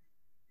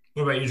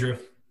 What about you, Drew?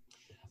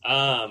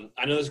 I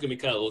know this is going to be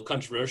kind of a little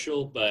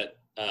controversial, but...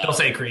 Don't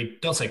say Creed.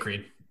 Don't say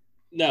Creed.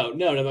 No, I'm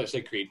not going to say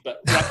Creed.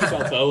 But Rocky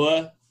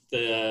Balboa,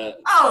 yeah,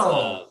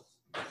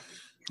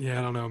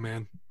 I don't know,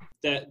 man.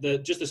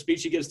 Just the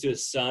speech he gives to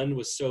his son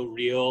was so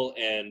real.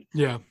 And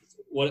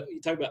what you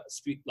talk about,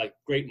 like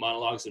great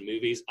monologues in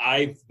movies,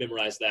 I've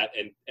memorized that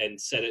and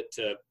said it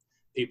to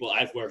people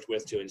I've worked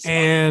with to inspire.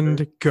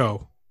 And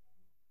go.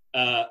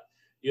 You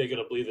ain't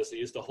going to believe this. He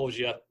used to hold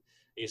you up.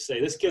 You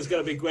say, this kid's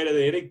going to be greater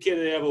than any kid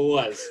that ever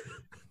was.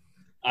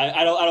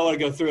 I don't want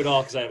to go through it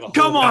all because I have a whole...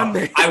 Come on,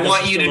 man. I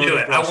want you to do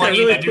it. I want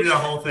you to do the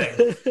whole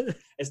thing.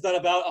 It's not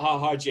about how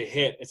hard you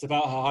hit. It's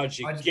about how hard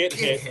you get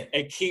hit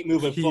and keep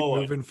moving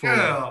forward.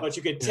 But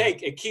you can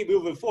take and keep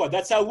moving forward.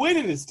 That's how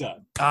winning is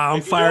done.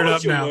 I'm fired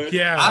up now.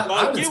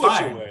 I'm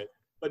inspired. What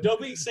but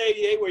don't be saying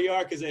you ain't where you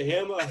are because of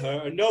him or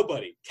her or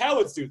nobody.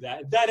 Cowards do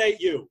that. That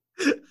ain't you.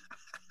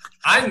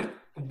 I'm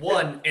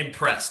 1,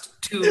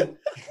 impressed. 2,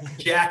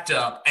 jacked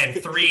up. And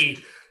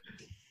 3,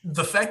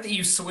 the fact that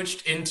you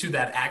switched into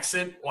that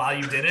accent while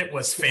you did it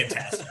was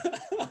fantastic.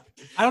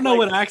 I don't know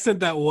what accent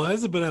that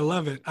was, but I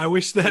love it. I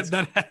wish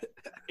that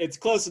it's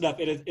close enough.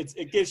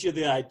 It gives you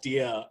the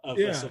idea of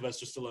a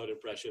Sylvester Stallone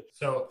impression.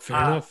 So fair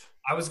enough.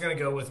 I was going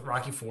to go with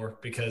Rocky 4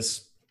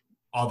 because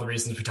all the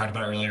reasons we talked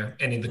about earlier,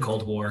 ending the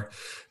Cold War,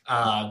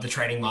 the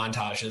training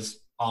montages,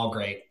 all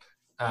great.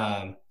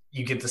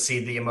 You get to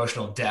see the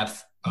emotional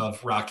depth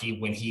of Rocky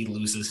when he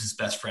loses his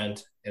best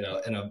friend in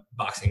a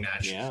boxing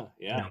match. Yeah.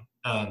 You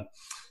know?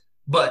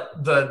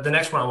 But the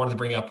next one I wanted to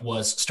bring up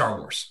was Star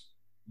Wars.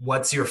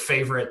 What's your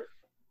favorite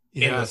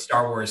in the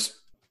Star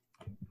Wars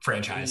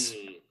franchise?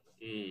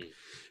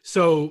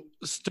 So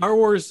Star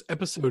Wars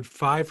Episode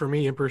 5 for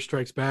me, Empire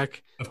Strikes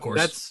Back. Of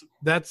course.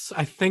 That's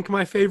I think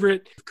my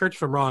favorite. Correct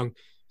if I'm wrong.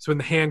 So when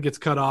the hand gets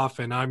cut off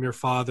and I'm your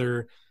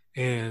father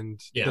and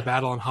the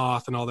battle on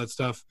Hoth and all that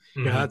stuff.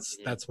 Mm-hmm. Yeah,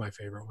 that's my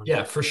favorite one.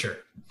 Yeah, for sure.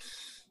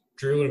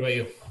 Drew, what about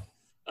you?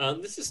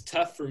 This is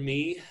tough for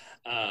me.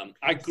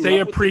 I grew Say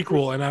up a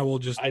prequel, and I will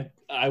just.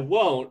 I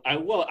won't.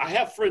 I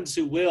have friends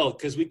who will,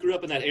 because we grew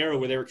up in that era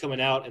where they were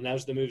coming out, and that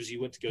was the movies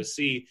you went to go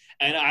see.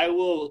 And I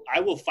will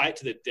fight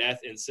to the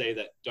death and say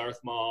that Darth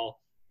Maul,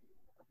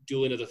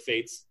 Dueling of the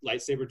Fates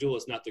lightsaber duel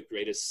is not the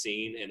greatest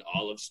scene in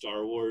all of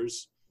Star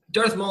Wars.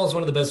 Darth Maul is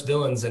one of the best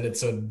villains, and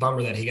it's a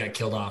bummer that he got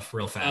killed off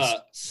real fast.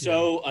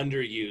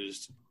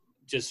 Underused,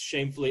 just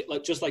shamefully,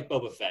 just like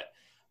Boba Fett.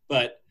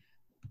 But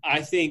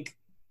I think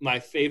my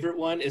favorite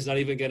one is not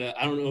even gonna.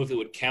 I don't know if it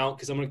would count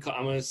because I'm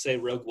gonna say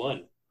Rogue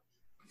One.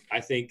 I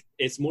think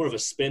it's more of a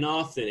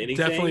spin-off than anything.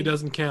 Definitely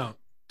doesn't count.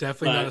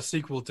 Definitely not a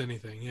sequel to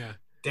anything. Yeah.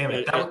 Damn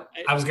it!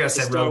 I was gonna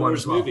say Rogue One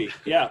as well. Movie.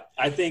 Yeah,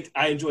 I think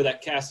I enjoy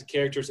that cast of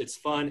characters. It's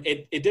fun.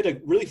 It did a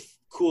really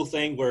cool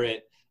thing where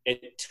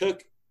it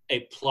took a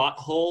plot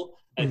hole,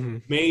 a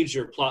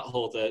major plot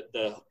hole,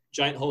 the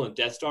giant hole in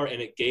Death Star,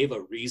 and it gave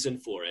a reason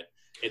for it.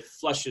 It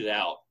fleshed it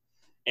out,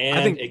 and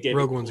I think it gave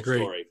Rogue a cool One's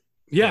great. Story.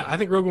 Yeah, I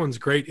think Rogue One's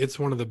great. It's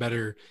one of the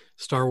better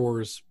Star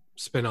Wars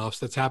spinoffs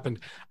that's happened.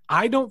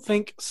 I don't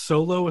think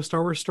Solo, a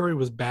Star Wars story,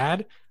 was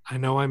bad. I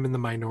know I'm in the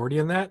minority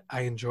in that.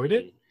 I enjoyed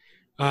it.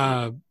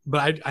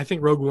 But I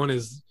think Rogue One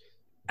is,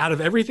 out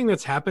of everything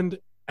that's happened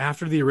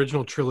after the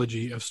original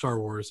trilogy of Star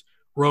Wars,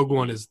 Rogue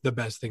One is the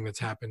best thing that's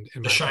happened.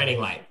 The shining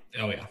light.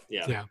 Oh, yeah.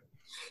 Yeah.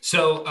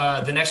 So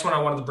the next one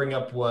I wanted to bring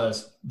up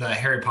was the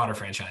Harry Potter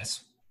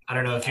franchise. I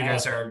don't know if you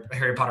guys are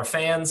Harry Potter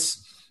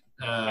fans.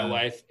 My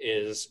wife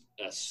is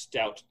a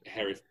stout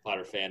Harry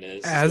Potter fan.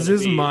 As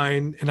is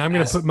mine. And I'm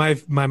going to put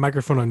my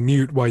microphone on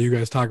mute while you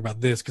guys talk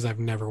about this because I've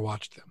never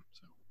watched them.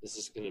 So. This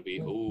is going to be...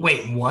 Ooh,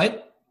 wait,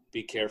 what?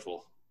 Be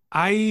careful.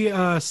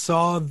 I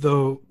saw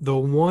the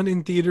one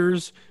in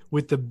theaters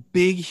with the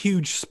big,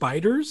 huge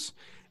spiders,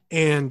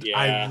 and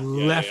I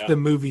left the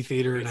movie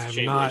theater, and I have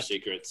not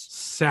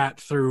sat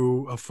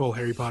through a full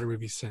Harry Potter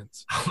movie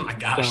since. Oh my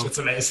gosh, that's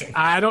amazing!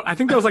 I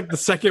think that was like the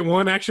second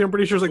one. Actually, I'm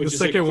pretty sure it's like the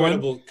second one.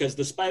 Because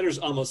the spiders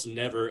almost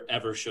never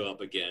ever show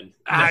up again.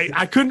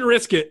 I couldn't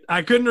risk it.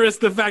 I couldn't risk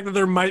the fact that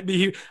there might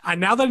be.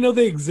 Now that I know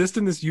they exist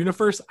in this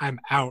universe,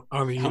 I'm out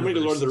on the. How many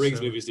Lord of the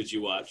Rings movies did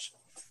you watch?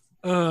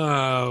 One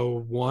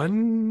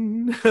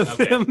of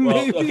them,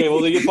 maybe. Okay,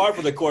 well, you're part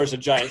for the course of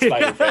giant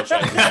spider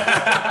franchise.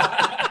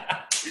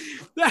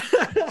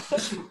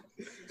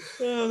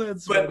 Oh,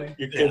 that's funny.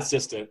 You're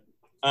consistent.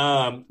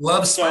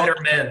 Loves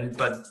Spider-Man,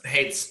 but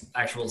hates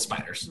actual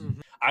spiders.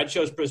 I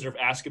chose Prisoner of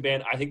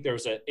Azkaban. I think there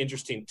was an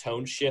interesting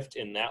tone shift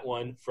in that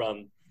one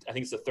from, I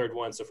think it's the third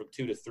one, so from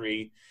 2 to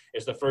 3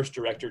 is the first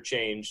director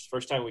change.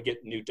 First time we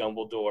get new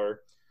Dumbledore.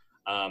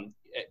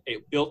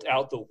 It built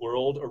out the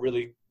world a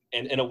really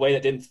and in a way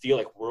that didn't feel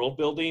like world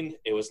building.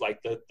 It was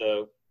like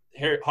the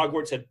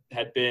Hogwarts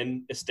had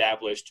been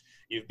established.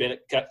 You've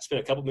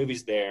spent a couple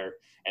movies there,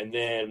 and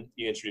then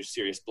you introduce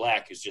Sirius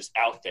Black, who's just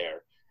out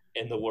there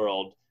in the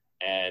world,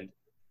 and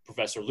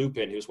Professor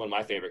Lupin, who's one of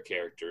my favorite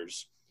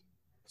characters.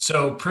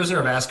 So Prisoner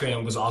of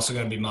Azkaban was also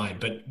going to be mine,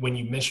 but when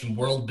you mentioned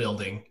world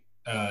building,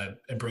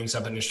 it brings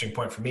up an interesting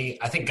point for me.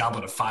 I think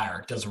Goblet of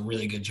Fire does a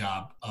really good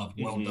job of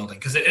world building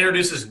because it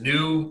introduces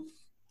new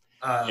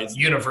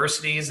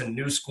universities and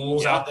new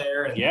schools out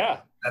there, and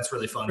that's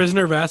really fun.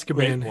 Prisoner of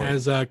Azkaban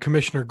has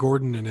Commissioner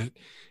Gordon in it,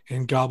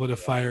 and Goblet of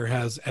Fire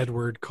has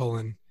Edward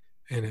Cullen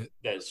in it.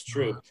 That's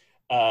true.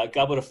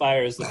 Goblet of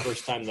Fire is the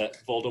first time that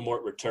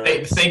Voldemort returns.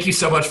 Hey, thank you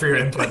so much for your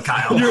input,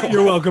 Kyle.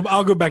 You're welcome.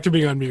 I'll go back to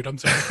being on mute. I'm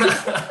sorry.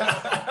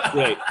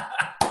 Great.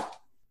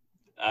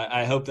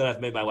 I hope that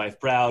I've made my wife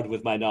proud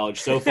with my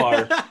knowledge so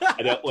far. I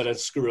don't want to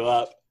screw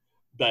up,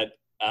 but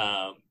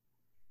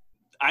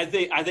I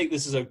think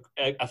this is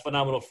a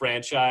phenomenal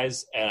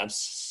franchise, and I'm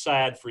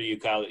sad for you,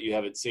 Kyle, that you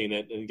haven't seen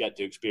it and got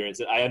to experience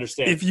it. I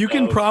understand. If you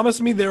can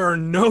promise me there are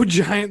no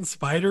giant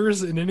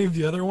spiders in any of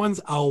the other ones,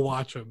 I'll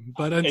watch them.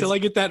 But until I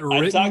get that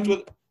written...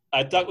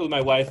 I talked with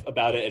my wife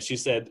about it, and she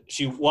said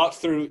she walked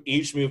through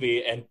each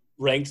movie and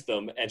ranked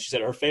them, and she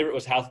said her favorite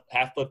was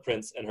Half-Blood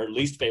Prince, and her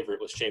least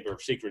favorite was Chamber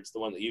of Secrets, the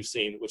one that you've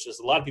seen, which is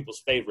a lot of people's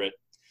favorite.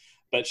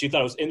 But she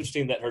thought it was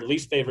interesting that her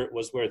least favorite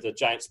was where the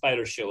giant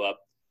spiders show up,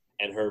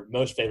 and her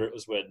most favorite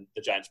was when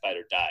the giant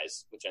spider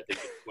dies, which I think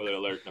is spoiler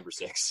alert number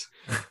 6.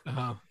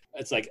 Uh-huh.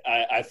 It's like,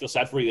 I feel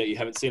sad for you that you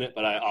haven't seen it,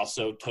 but I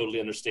also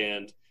totally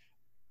understand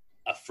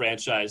a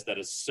franchise that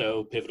is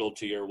so pivotal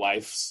to your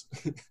wife's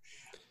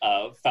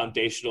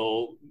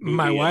foundational movie.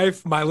 My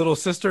wife, my little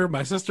sister,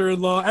 my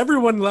sister-in-law,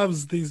 everyone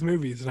loves these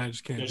movies, and I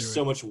just can't do it. There's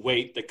so much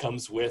weight that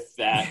comes with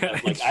that. Yeah.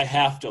 Like, I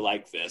have to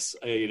like this,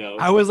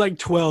 I was like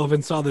 12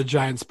 and saw the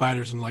giant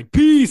spiders and like,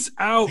 peace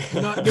out,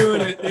 not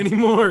doing it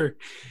anymore.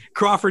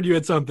 Crawford, you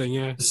had something,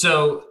 yeah.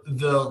 So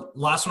the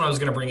last one I was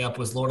going to bring up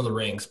was Lord of the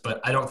Rings, but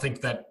I don't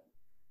think that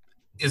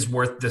is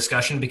worth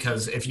discussion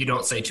because if you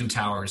don't say Two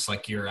Towers,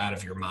 like you're out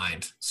of your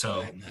mind.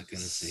 So I'm not going to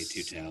say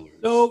Two Towers.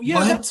 So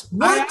yeah,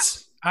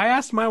 what? I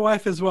asked my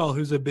wife as well,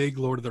 who's a big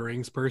Lord of the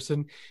Rings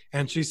person,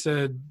 and she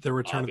said The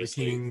Return of the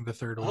King, the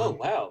third one. Oh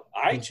wow,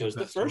 I chose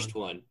the first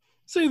one.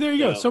 So there you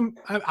go. So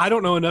I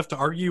don't know enough to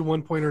argue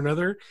one point or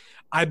another.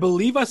 I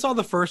believe I saw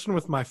the first one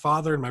with my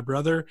father and my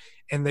brother,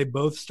 and they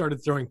both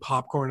started throwing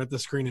popcorn at the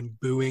screen and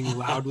booing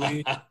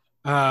loudly,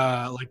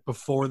 like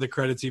before the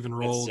credits even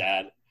rolled.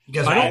 That's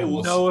sad. I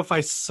don't know if I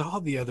saw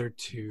the other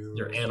two.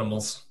 They're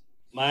animals.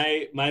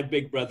 My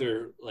big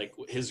brother, like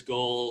his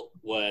goal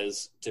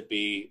was to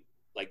be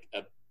like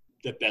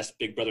the best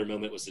Big Brother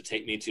moment was to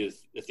take me to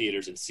the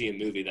theaters and see a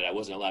movie that I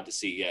wasn't allowed to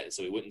see yet. And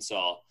so we went and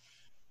saw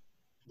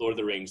Lord of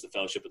the Rings, The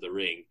Fellowship of the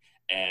Ring.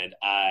 And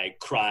I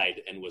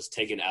cried and was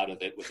taken out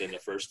of it within the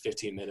first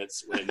 15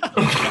 minutes when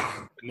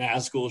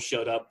Nazgul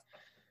showed up,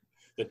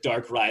 the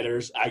Dark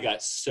Riders. I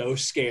got so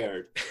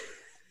scared.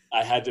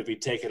 I had to be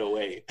taken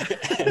away.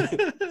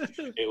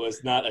 It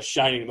was not a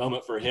shining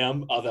moment for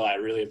him, although I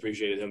really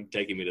appreciated him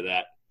taking me to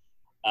that.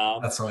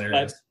 That's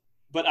hilarious.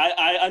 But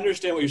I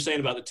understand what you're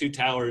saying about the Two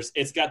Towers.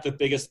 It's got the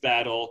biggest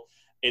battle.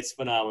 It's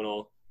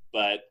phenomenal.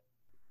 But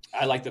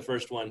I like the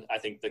first one. I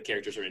think the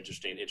characters are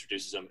interesting.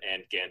 Introduces them,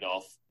 and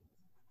Gandalf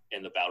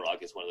in the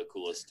Balrog is one of the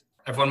coolest.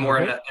 I have one more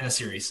in a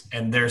series,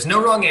 and there's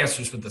no wrong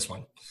answers with this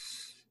one.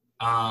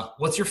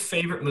 What's your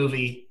favorite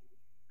movie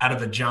out of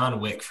the John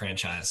Wick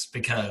franchise?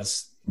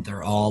 Because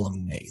they're all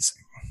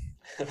amazing.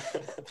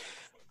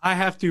 I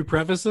have to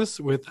preface this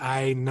with,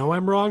 I know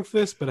I'm wrong for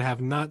this, but I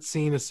have not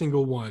seen a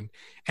single one.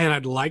 And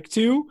I'd like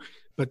to,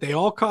 but they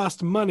all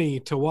cost money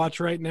to watch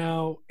right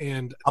now.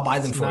 And I'll buy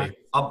them for you.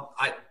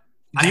 I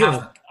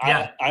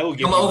will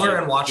give Come you over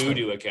and watch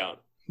Voodoo account.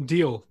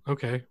 Deal.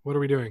 Okay. What are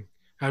we doing?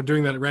 I'm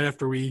doing that right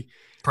after right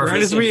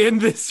as we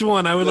end this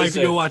one. I would like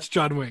to go watch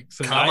John Wick.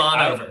 So come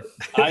on over.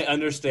 I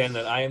understand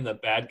that I am the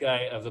bad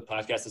guy of the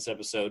podcast this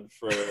episode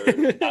for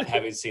not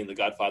having seen The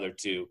Godfather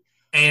 2.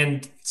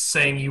 And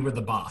saying you were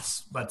the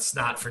boss. Let's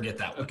not forget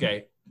that one.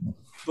 Okay.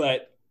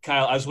 But,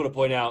 Kyle, I just want to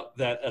point out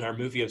that in our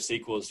movie of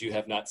sequels, you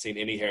have not seen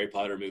any Harry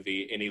Potter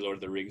movie, any Lord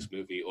of the Rings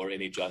movie, or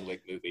any John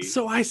Wick movie.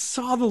 So I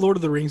saw the Lord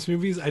of the Rings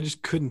movies. I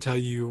just couldn't tell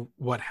you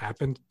what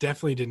happened.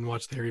 Definitely didn't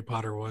watch the Harry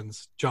Potter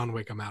ones. John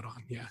Wick, I'm out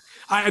on. Yeah.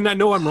 And I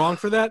know I'm wrong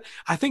for that.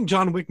 I think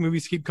John Wick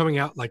movies keep coming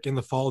out like in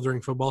the fall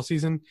during football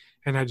season.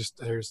 And that's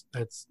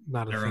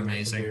not a thing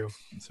amazing. I can do.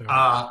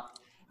 So.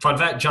 Fun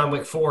fact, John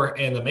Wick 4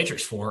 and The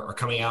Matrix 4 are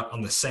coming out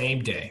on the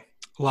same day.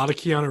 A lot of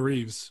Keanu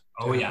Reeves.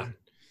 Oh, yeah.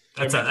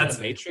 That's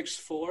Matrix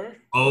 4?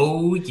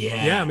 Oh,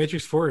 yeah. Yeah,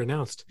 Matrix 4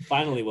 announced.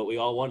 Finally, what we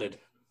all wanted.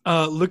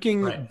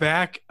 Looking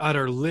back at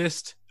our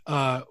list,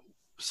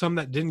 some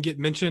that didn't get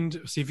mentioned,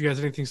 see if you guys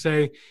have anything to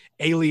say.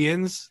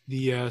 Aliens,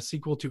 the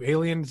sequel to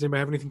Alien. Does anybody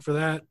have anything for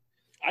that?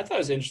 I thought it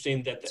was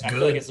interesting that I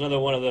feel like it's another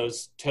one of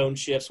those tone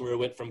shifts where it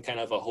went from kind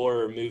of a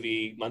horror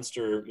movie,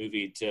 monster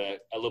movie, to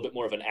a little bit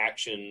more of an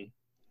action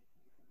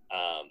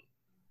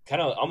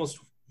kind of almost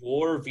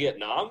war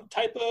Vietnam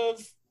type of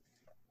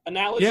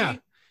analogy. Yeah.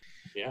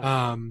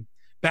 Yeah.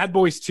 Bad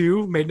Boys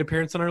 2 made an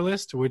appearance on our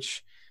list,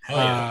 which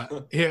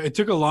it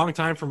took a long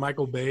time for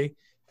Michael Bay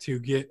to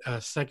get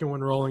a second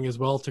one rolling as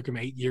well. It took him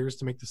 8 years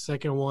to make the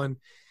second one.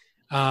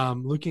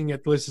 Looking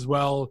at the list as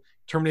well,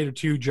 Terminator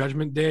 2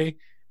 Judgment Day.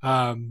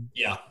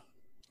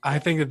 I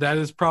think that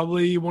is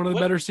probably one of the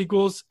better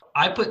sequels.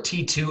 I put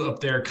T2 up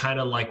there kind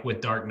of like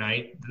with Dark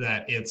Knight,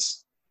 that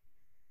it's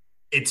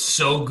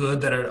so good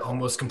that it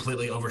almost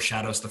completely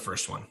overshadows the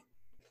first one.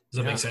 Does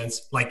that make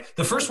sense? Like,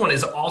 the first one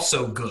is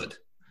also good.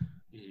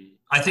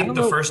 I think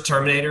the first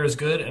Terminator is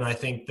good, and I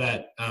think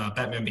that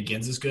Batman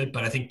Begins is good,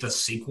 but I think the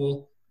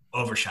sequel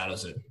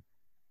overshadows it.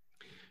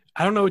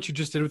 I don't know what you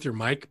just did with your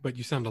mic, but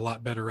you sound a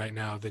lot better right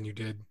now than you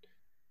did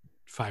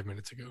 5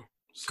 minutes ago.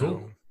 So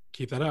cool.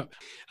 Keep that up.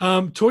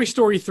 Toy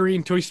Story 3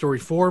 and Toy Story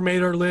 4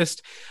 made our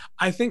list.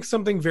 I think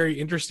something very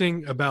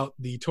interesting about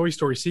the Toy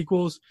Story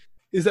sequels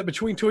is that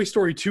between Toy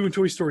Story 2 and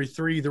Toy Story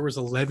 3, there was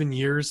 11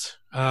 years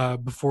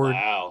before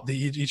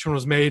each one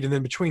was made. And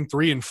then between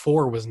 3 and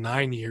 4 was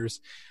 9 years.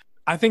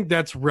 I think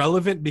that's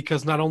relevant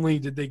because not only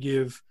did they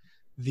give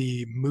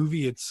the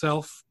movie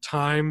itself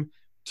time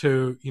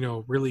to,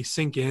 really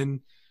sink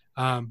in,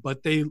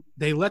 but they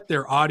let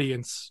their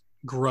audience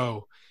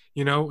grow,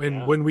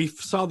 and when we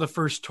saw the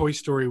first Toy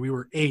Story, we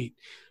were 8.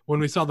 When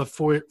we saw the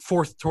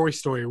fourth Toy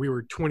Story, we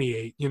were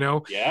 28,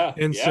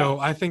 So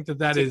I think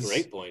that's is a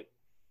great point.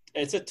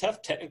 It's a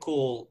tough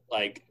technical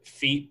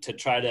feat to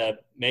try to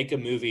make a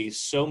movie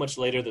so much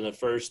later than the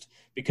first,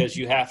 because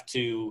you have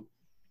to,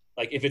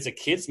 if it's a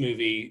kid's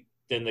movie,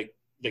 then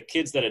the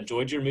kids that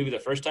enjoyed your movie the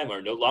first time are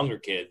no longer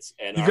kids,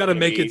 and you got to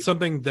make it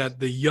something that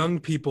the young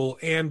people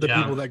and the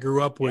people that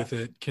grew up with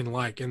it can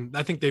like. And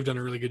I think they've done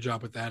a really good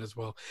job with that as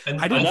well. And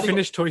I didn't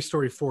finish Toy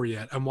Story 4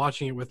 yet. I'm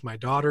watching it with my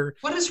daughter.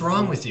 What is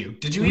wrong with you?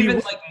 Did you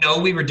even know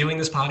we were doing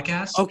this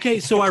podcast? Okay,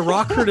 so I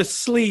rock her to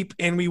sleep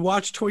and we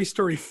watch Toy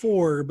Story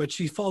 4, but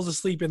she falls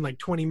asleep in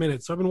 20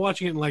 minutes. So I've been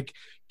watching it in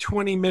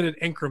 20-minute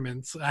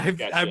increments.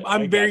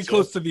 I'm very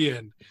close to the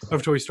end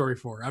of Toy Story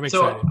 4. I'm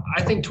excited. So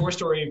I think Toy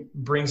Story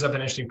brings up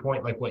an interesting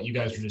point, like what you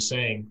guys were just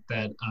saying,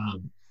 that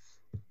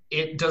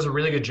it does a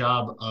really good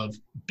job of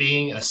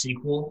being a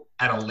sequel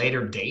at a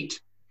later date,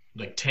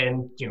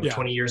 10,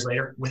 20 years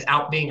later,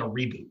 without being a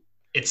reboot.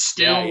 It's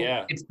still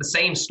it's the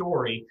same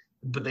story,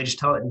 but they just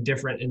tell it in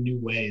different and new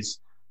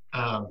ways.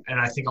 And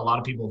I think a lot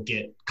of people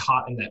get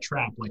caught in that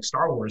trap, like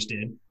Star Wars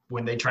did,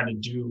 when they tried to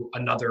do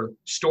another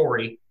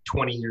story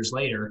 20 years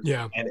later,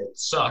 and it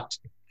sucked.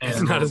 And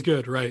it's not as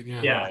good, right?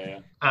 And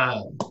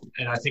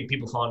I think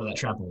people fall into that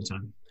trap all the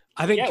time.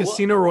 I think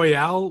Casino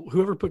Royale,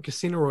 whoever put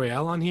Casino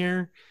Royale on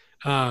here,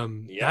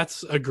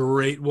 that's a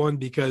great one,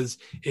 because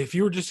if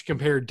you were just to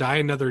compare Die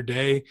Another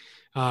Day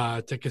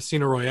to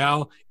Casino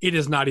Royale, it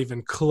is not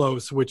even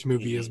close which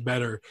movie is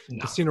better.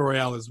 No. Casino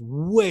Royale is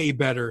way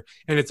better,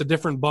 and it's a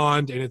different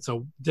Bond, and it's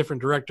a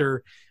different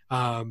director,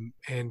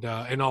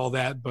 and all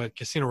that, but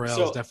Casino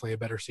Royale is definitely a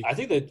better sequel. I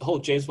think the whole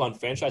James Bond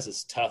franchise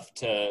is tough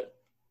to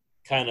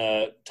kind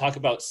of talk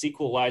about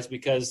sequel-wise,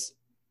 because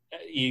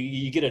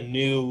you get a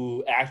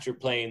new actor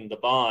playing the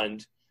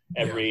Bond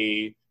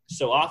every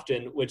so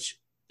often, which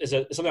is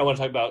something I want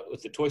to talk about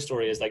with the Toy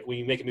Story, is when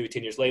you make a movie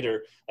 10 years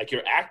later,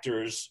 your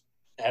actors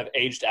have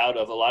aged out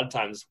of a lot of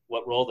times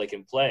what role they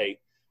can play.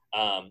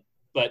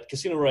 But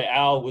Casino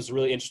Royale was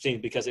really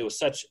interesting because it was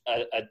such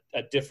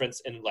a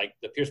difference in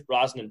the Pierce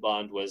Brosnan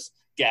Bond was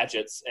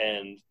gadgets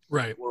and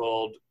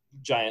world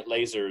giant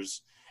lasers.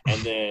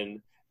 And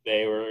then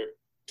they were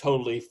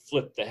totally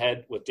flipped the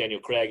head with Daniel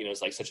Craig, and it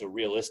was such a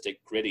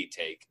realistic, gritty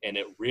take, and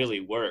it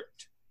really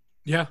worked.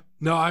 Yeah,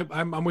 no,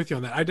 I'm with you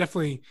on that. I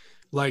definitely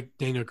like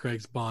Daniel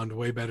Craig's Bond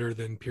way better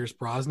than Pierce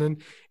Brosnan.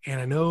 And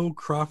I know,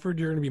 Crawford,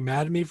 you're going to be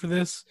mad at me for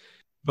this,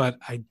 but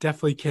I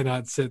definitely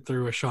cannot sit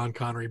through a Sean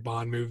Connery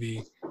Bond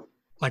movie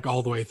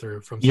all the way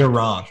through. You're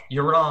wrong.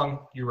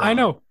 I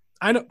know.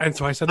 And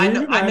so I said, I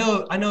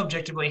know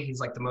objectively he's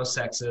the most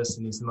sexist,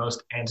 and he's the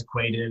most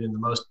antiquated and the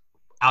most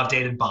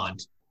outdated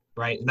Bond.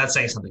 Right? And that's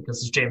saying something,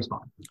 because it's James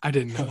Bond. I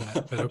didn't know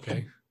that, but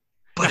okay.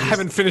 But I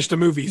haven't finished a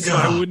movie, so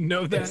I wouldn't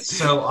know that. It's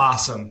so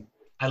awesome.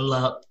 I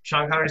love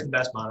Sean Connery's the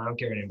best Bond. I don't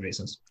care what anybody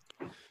says.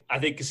 I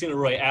think Casino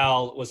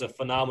Royale was a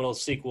phenomenal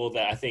sequel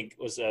that I think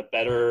was a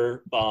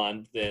better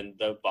Bond than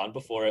the Bond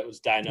before it. Was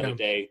Die Another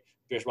Day,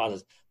 Pierce Brosnan.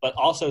 But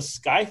also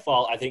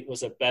Skyfall, I think,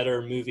 was a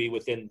better movie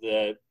within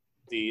the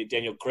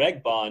Daniel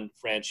Craig Bond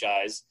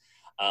franchise.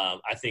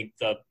 I think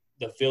the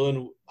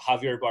villain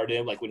Javier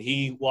Bardem, when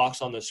he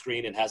walks on the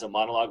screen and has a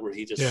monologue where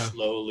he just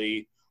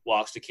slowly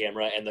walks to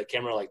camera and the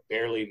camera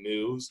barely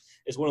moves,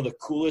 is one of the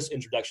coolest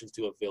introductions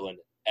to a villain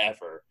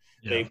ever.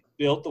 Yeah. They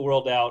built the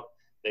world out.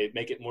 They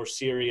make it more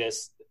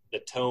serious. The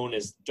tone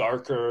is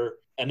darker.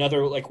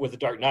 Another with The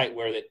Dark Knight,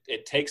 where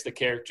it takes the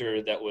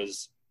character that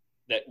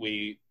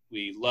we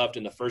loved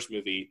in the first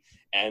movie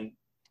and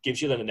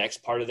gives you the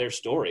next part of their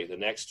story, the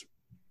next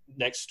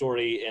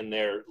story in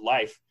their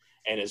life,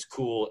 and is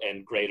cool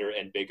and greater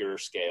and bigger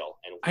scale.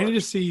 And I need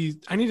to see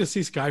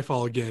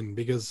Skyfall again,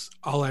 because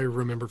all I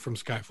remember from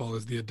Skyfall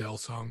is the Adele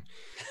song.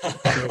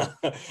 So.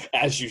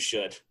 As you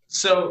should.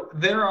 So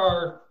there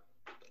are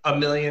a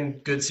million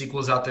good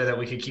sequels out there that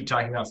we could keep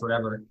talking about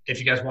forever. If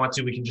you guys want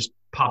to, we can just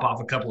pop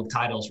off a couple of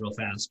titles real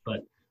fast.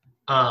 But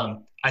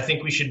I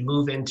think we should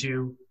move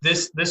into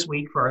this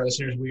week for our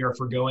listeners. We are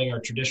forgoing our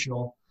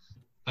traditional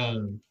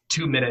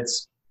 2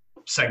 minutes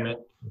segment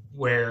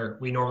where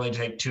we normally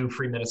take 2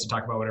 free minutes to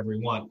talk about whatever we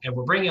want. And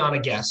we're bringing on a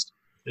guest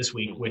this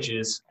week, which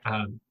is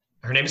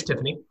her name is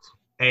Tiffany,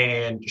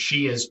 and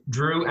she is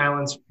Drew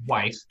Allen's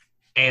wife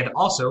and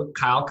also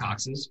Kyle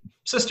Cox's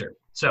sister.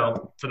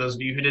 So for those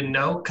of you who didn't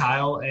know,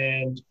 Kyle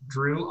and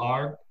Drew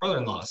are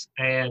brother-in-laws.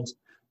 And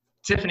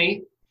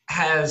Tiffany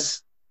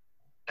has,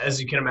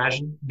 as you can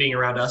imagine, being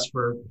around us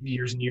for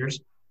years and years,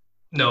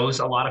 knows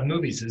a lot of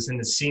movies and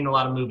has seen a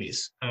lot of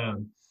movies.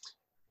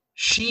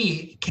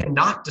 She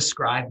cannot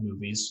describe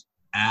movies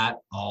at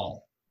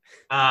all.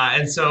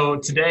 And so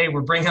today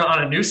we're bringing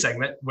on a new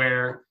segment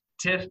where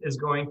Tiff is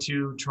going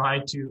to try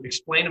to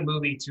explain a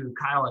movie to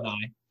Kyle and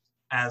I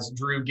as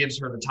Drew gives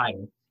her the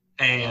title.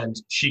 And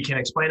she can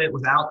explain it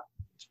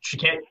she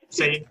can't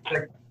say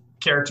the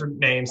character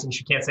names and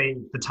she can't say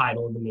the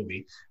title of the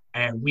movie.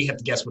 And we have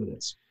to guess what it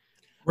is.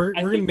 We're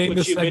going to name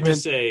this segment. What you meant to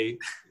say,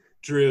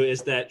 Drew,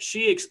 is that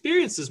she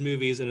experiences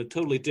movies in a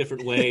totally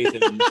different way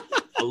than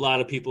a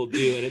lot of people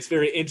do. And it's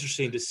very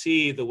interesting to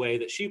see the way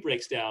that she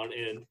breaks down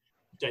and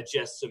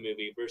digests a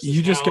movie versus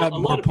you just got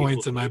more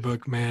points in my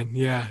book, man.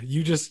 Yeah,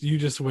 you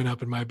just went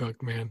up in my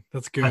book, man.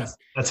 That's good.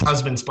 That's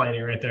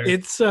husband-splaining right there.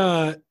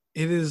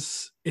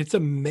 It's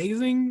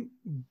amazing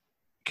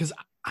because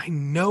I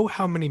know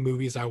how many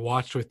movies I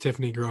watched with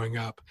Tiffany growing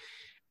up,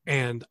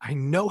 and I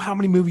know how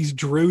many movies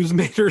Drew's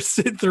made her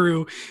sit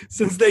through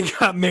since they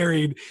got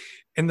married,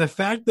 and the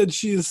fact that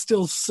she is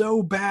still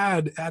so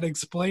bad at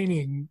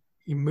explaining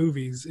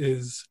movies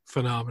is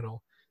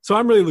phenomenal. So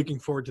I'm really looking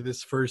forward to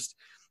this first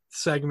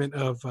segment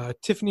of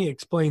Tiffany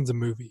Explains a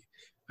Movie,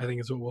 I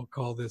think is what we'll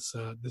call this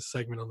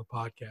segment on the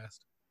podcast.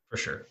 For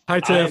sure. Hi,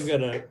 Tiff.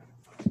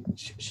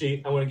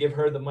 I want to give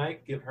her the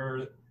mic, give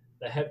her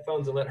the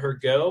headphones, and let her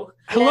go.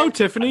 Hello,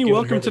 Tiffany.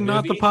 Welcome to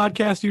Not the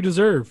Podcast You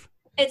Deserve.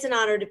 It's an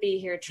honor to be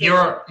here. Truly.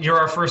 You're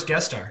our first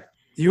guest star.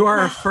 You are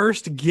our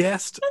first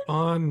guest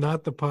on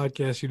Not the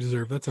Podcast You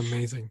Deserve. That's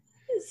amazing.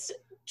 It's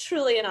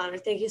truly an honor.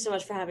 Thank you so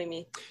much for having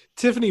me.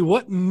 Tiffany,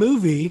 what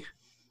movie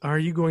are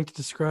you going to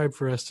describe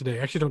for us today?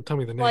 Actually, don't tell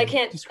me the name. Well, I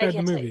can't describe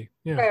the movie.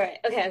 Yeah. Right.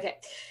 Okay.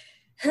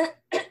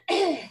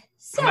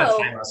 So I'm at a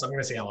timer, so I'm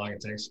going to see how long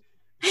it takes.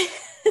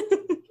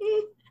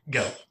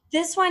 Go.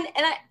 This one,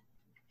 and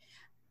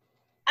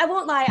I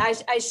won't lie,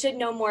 I should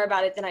know more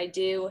about it than I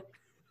do.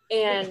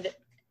 And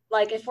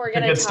like, if we're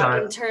going to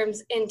talk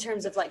in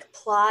terms of like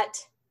plot,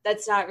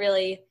 that's not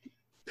really.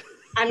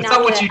 It's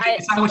not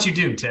what you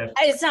do, Tiff.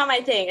 It's not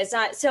my thing. It's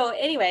not. So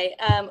anyway,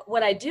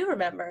 what I do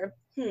remember.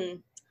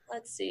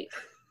 Let's see.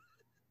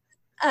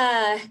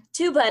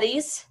 2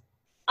 buddies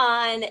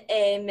on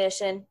a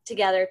mission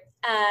together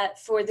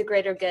for the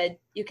greater good,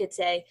 you could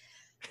say.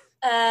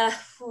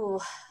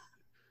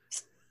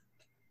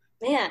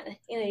 Man,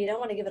 you don't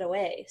want to give it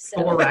away.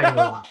 So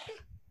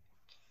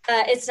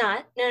it's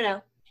not.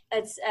 No.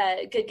 It's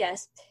a good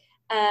guess.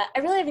 I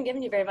really haven't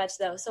given you very much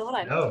though, so hold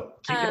on. No,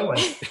 keep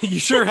going. You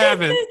sure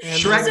haven't.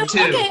 Shrek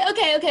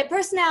 2. Okay.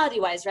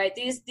 Personality-wise, right?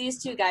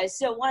 These 2 guys.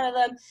 So one of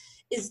them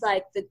is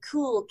like the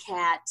cool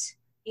cat.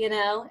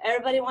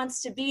 Everybody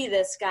wants to be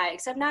this guy,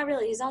 except not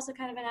really. He's also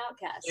kind of an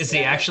outcast. Is he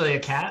actually a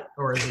cat,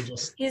 or is he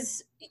just?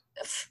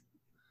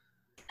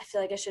 I feel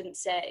like I shouldn't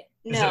say.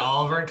 Is it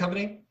Oliver and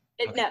Company?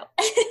 No.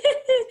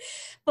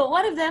 But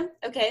one of them,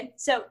 okay,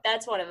 so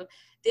that's one of them.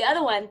 The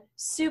other one,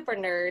 super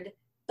nerd,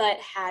 but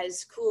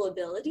has cool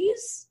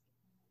abilities.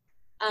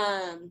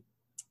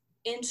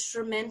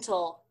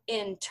 Instrumental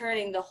in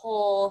turning the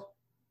whole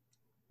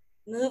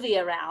movie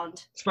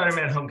around.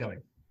 Spider-Man: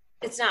 Homecoming.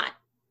 It's not.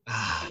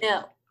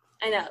 No.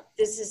 I know.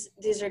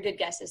 These are good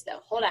guesses though.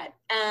 Hold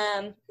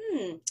on.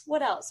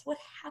 What else? What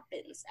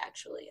happens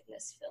actually in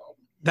this film?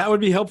 That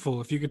would be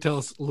helpful if you could tell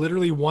us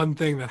literally one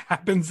thing that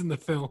happens in the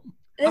film.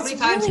 How many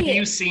times have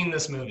you seen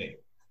this movie?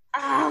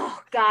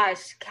 Oh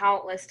gosh,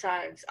 countless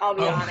times. I'll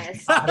be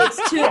honest.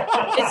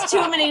 It's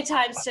too many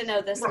times to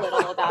know this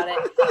little about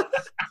it.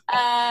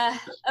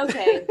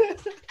 Okay.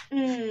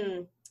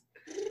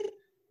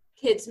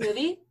 Kids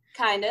movie,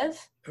 kind of.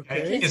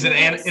 Okay. Is it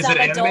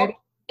animated?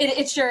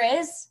 It sure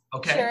is.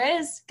 Okay. Sure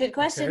is. Good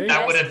question. Okay.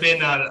 That would have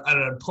been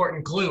an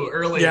important clue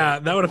earlier. Yeah,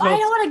 that would have. I don't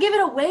want to give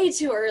it away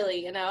too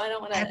early. I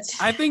don't want to.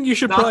 I think you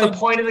should not the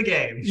point of the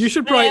game. You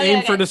should probably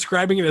aim for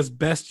describing it as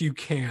best you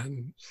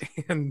can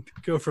and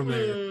go from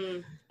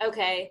there.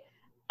 Okay.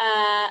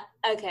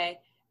 Okay.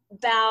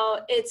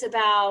 It's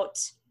about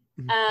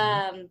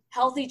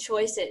healthy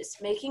choices,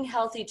 making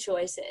healthy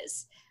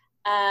choices.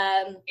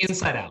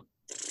 Inside Out.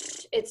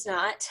 It's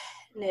not.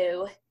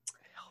 No.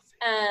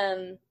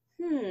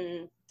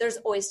 There's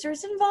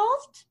oysters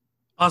involved.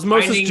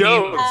 Osmosis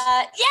Jones.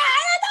 Yeah,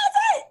 that's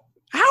it.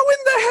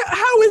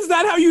 How is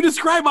that how you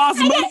describe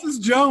Osmosis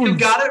Jones? You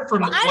got it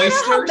from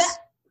oysters?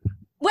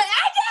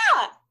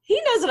 Yeah. He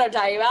knows what I'm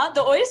talking about.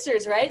 The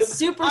oysters, right?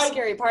 Super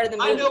scary part of the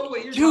movie. I know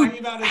what you're talking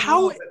about.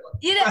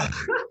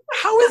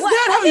 How is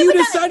that how you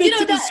decided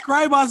to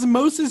describe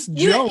Osmosis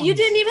Jones? You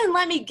didn't even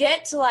let me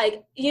get to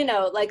like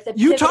the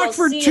You talked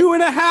for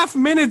 2.5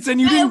 minutes and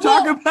you didn't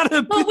talk about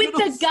it. But with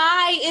the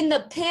guy in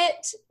the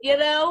pit, in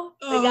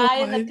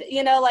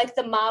the like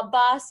the mob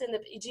boss in the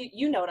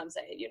you know what I'm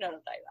saying. You know what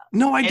I'm talking about.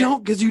 No, I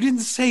don't, because you didn't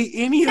say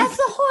any of That's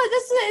the whole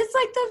it's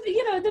like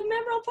the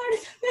memorable part of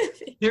the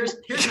movie.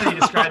 Here's how you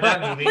describe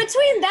that movie.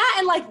 Between that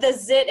and like the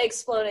zit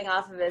exploding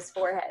off of his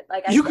forehead.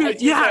 Like you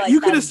could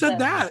have said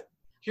that.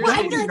 I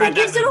feel like that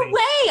gives it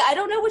away. I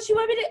don't know what you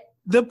want me to.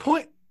 The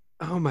point.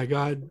 Oh my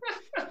God.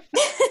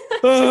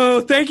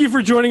 Oh, thank you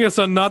for joining us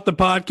on Not the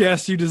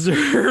Podcast You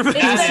Deserve.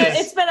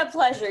 It's been a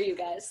pleasure, you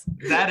guys.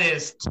 That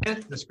is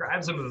Tiff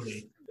describes a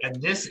movie, and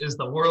this is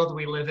the world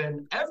we live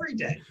in every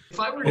day.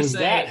 If I were to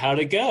say, how'd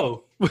it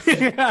go?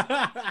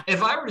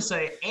 If I were to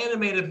say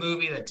animated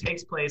movie that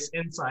takes place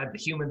inside the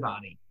human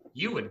body,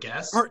 you would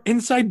guess. Or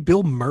inside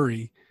Bill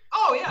Murray.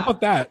 Oh yeah. How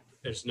about that?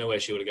 There's no way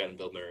she would have gotten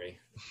Bill Murray.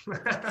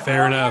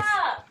 Fair enough.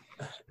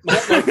 My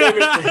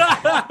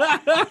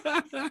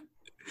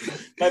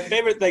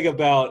favorite thing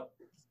about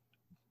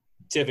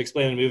Tiff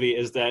explaining the movie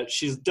is that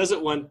she's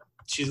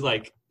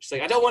like,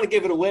 I don't want to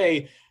give it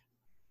away,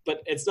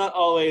 but it's not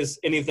always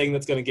anything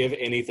that's going to give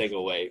anything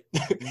away.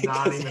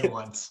 Not even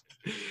once.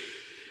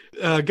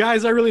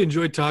 Guys, I really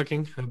enjoyed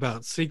talking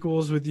about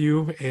sequels with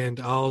you, and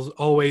I'll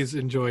always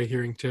enjoy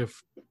hearing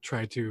Tiff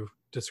try to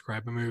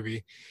describe a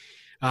movie.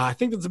 I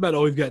think that's about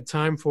all we've got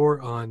time for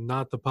on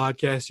Not the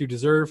Podcast You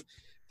Deserve.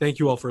 Thank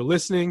you all for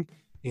listening,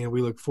 and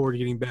we look forward to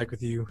getting back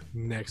with you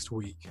next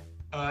week.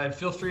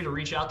 Feel free to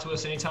reach out to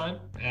us anytime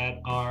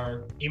at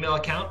our email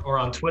account or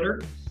on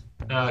Twitter.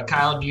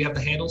 Kyle, do you have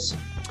the handles?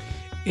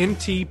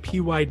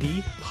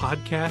 NTPYD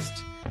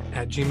podcast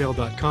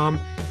 @gmail.com,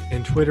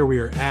 and Twitter we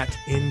are at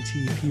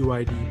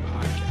NTPYD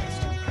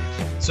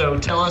podcast. So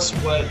tell us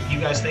what you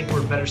guys think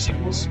were better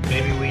sequels.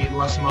 Maybe we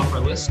left some off our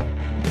list.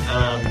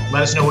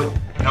 Let us know what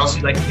else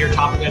you'd like to hear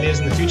topic ideas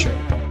in the future,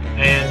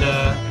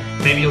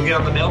 and maybe you'll get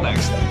on the mailbag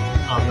stuff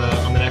on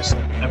the next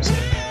episode.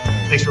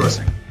 Thanks for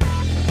listening.